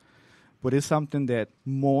not. But it's something that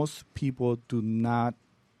most people do not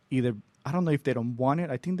either. I don't know if they don't want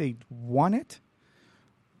it. I think they want it,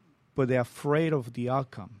 but they're afraid of the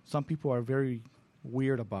outcome. Some people are very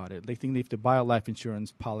weird about it. They think if they buy a life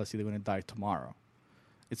insurance policy, they're going to die tomorrow.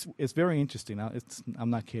 It's very interesting. I'm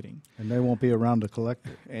not kidding. And they won't be around to collect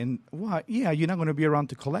it. And you're not going to be around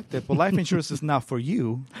to collect it. But life insurance is not for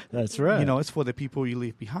you. That's right. It's for the people you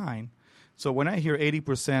leave behind. So when I hear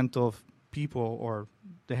 80% of people or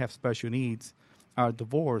they have special needs are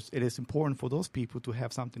divorced, it is important for those people to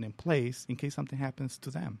have something in place in case something happens to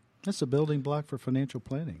them. That's a building block for financial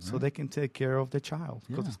planning, right? So they can take care of the child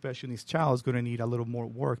because the special needs child is going to need a little more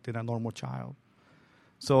work than a normal child.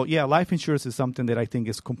 So, life insurance is something that I think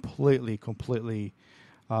is completely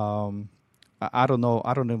I don't know.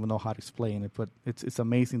 I don't even know how to explain it, but it's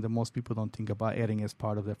amazing that most people don't think about adding as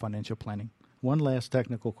part of their financial planning. One last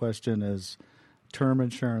technical question is term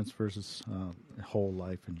insurance versus whole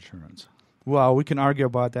life insurance. Well, we can argue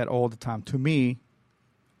about that all the time. To me,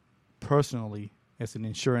 personally, as an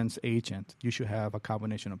insurance agent, you should have a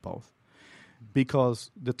combination of both,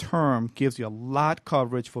 because the term gives you a lot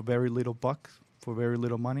coverage for very little bucks, for very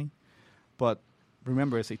little money. But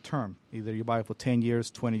remember, it's a term. Either you buy it for 10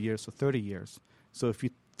 years, 20 years, or 30 years. So if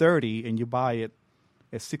you're 30 and you buy it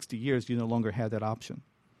at 60 years, you no longer have that option.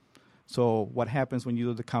 So what happens when you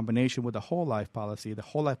do the combination with the whole life policy? The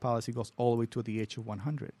whole life policy goes all the way to the age of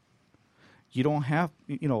 100. You don't have,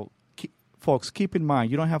 folks, keep in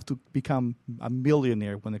mind, you don't have to become a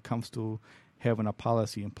millionaire when it comes to having a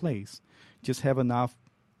policy in place. Just have enough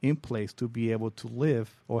in place to be able to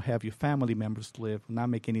live, or have your family members live, not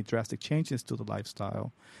make any drastic changes to the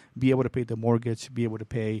lifestyle, be able to pay the mortgage, be able to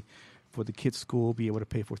pay for the kids' school, be able to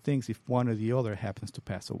pay for things if one or the other happens to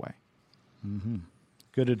pass away. Mm-hmm.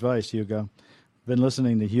 Good advice, Hugo. Been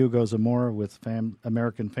listening to Hugo Zamora with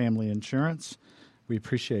American Family Insurance. We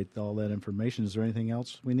appreciate all that information. Is there anything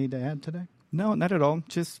else we need to add today? No, not at all.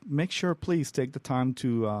 Just make sure, please, take the time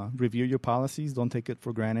to review your policies. Don't take it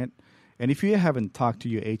for granted. And if you haven't talked to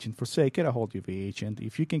your agent, for say, get a hold of your agent.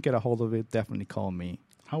 If you can get a hold of it, definitely call me.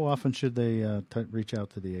 How often should they reach out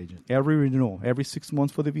to the agent? Every renewal, every 6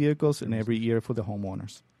 months for the vehicles and every year for the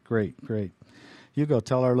homeowners. Great. Hugo,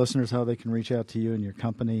 tell our listeners how they can reach out to you and your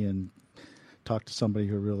company and talk to somebody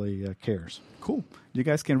who really cares. Cool. You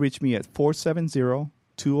guys can reach me at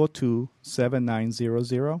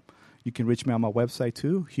 470-202-7900. You can reach me on my website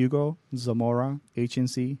too,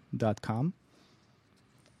 HugoZamoraAgency.com.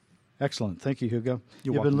 Excellent. Thank you, Hugo. You're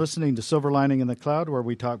You've welcome. been listening to Silver Lining in the Cloud, where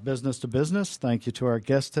we talk business to business. Thank you to our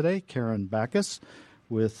guest today, Karen Backus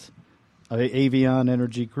with Avion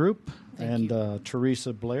Energy Group, and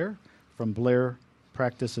Teresa Blair from Blair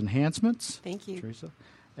Practice Enhancements. Thank you. Teresa.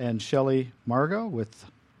 And Shelley Margot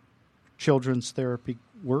with Children's Therapy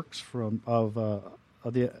Works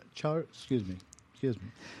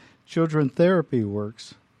Children Therapy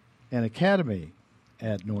Works and Academy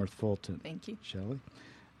at North Fulton. Thank you. Shelley.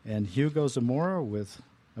 And Hugo Zamora with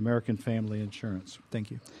American Family Insurance. Thank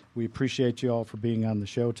you. We appreciate you all for being on the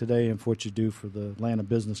show today and for what you do for the Atlanta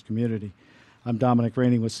business community. I'm Dominic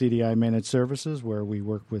Rainey with CDI Managed Services, where we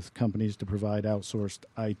work with companies to provide outsourced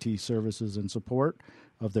IT services and support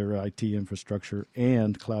of their IT infrastructure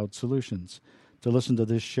and cloud solutions. To listen to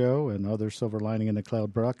this show and other Silver Lining in the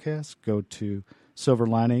Cloud broadcasts, go to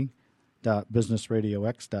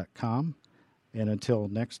silverlining.businessradiox.com. And until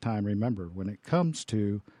next time, remember, when it comes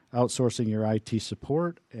to outsourcing your IT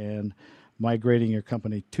support and migrating your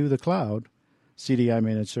company to the cloud, CDI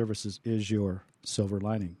Managed Services is your silver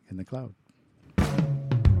lining in the cloud.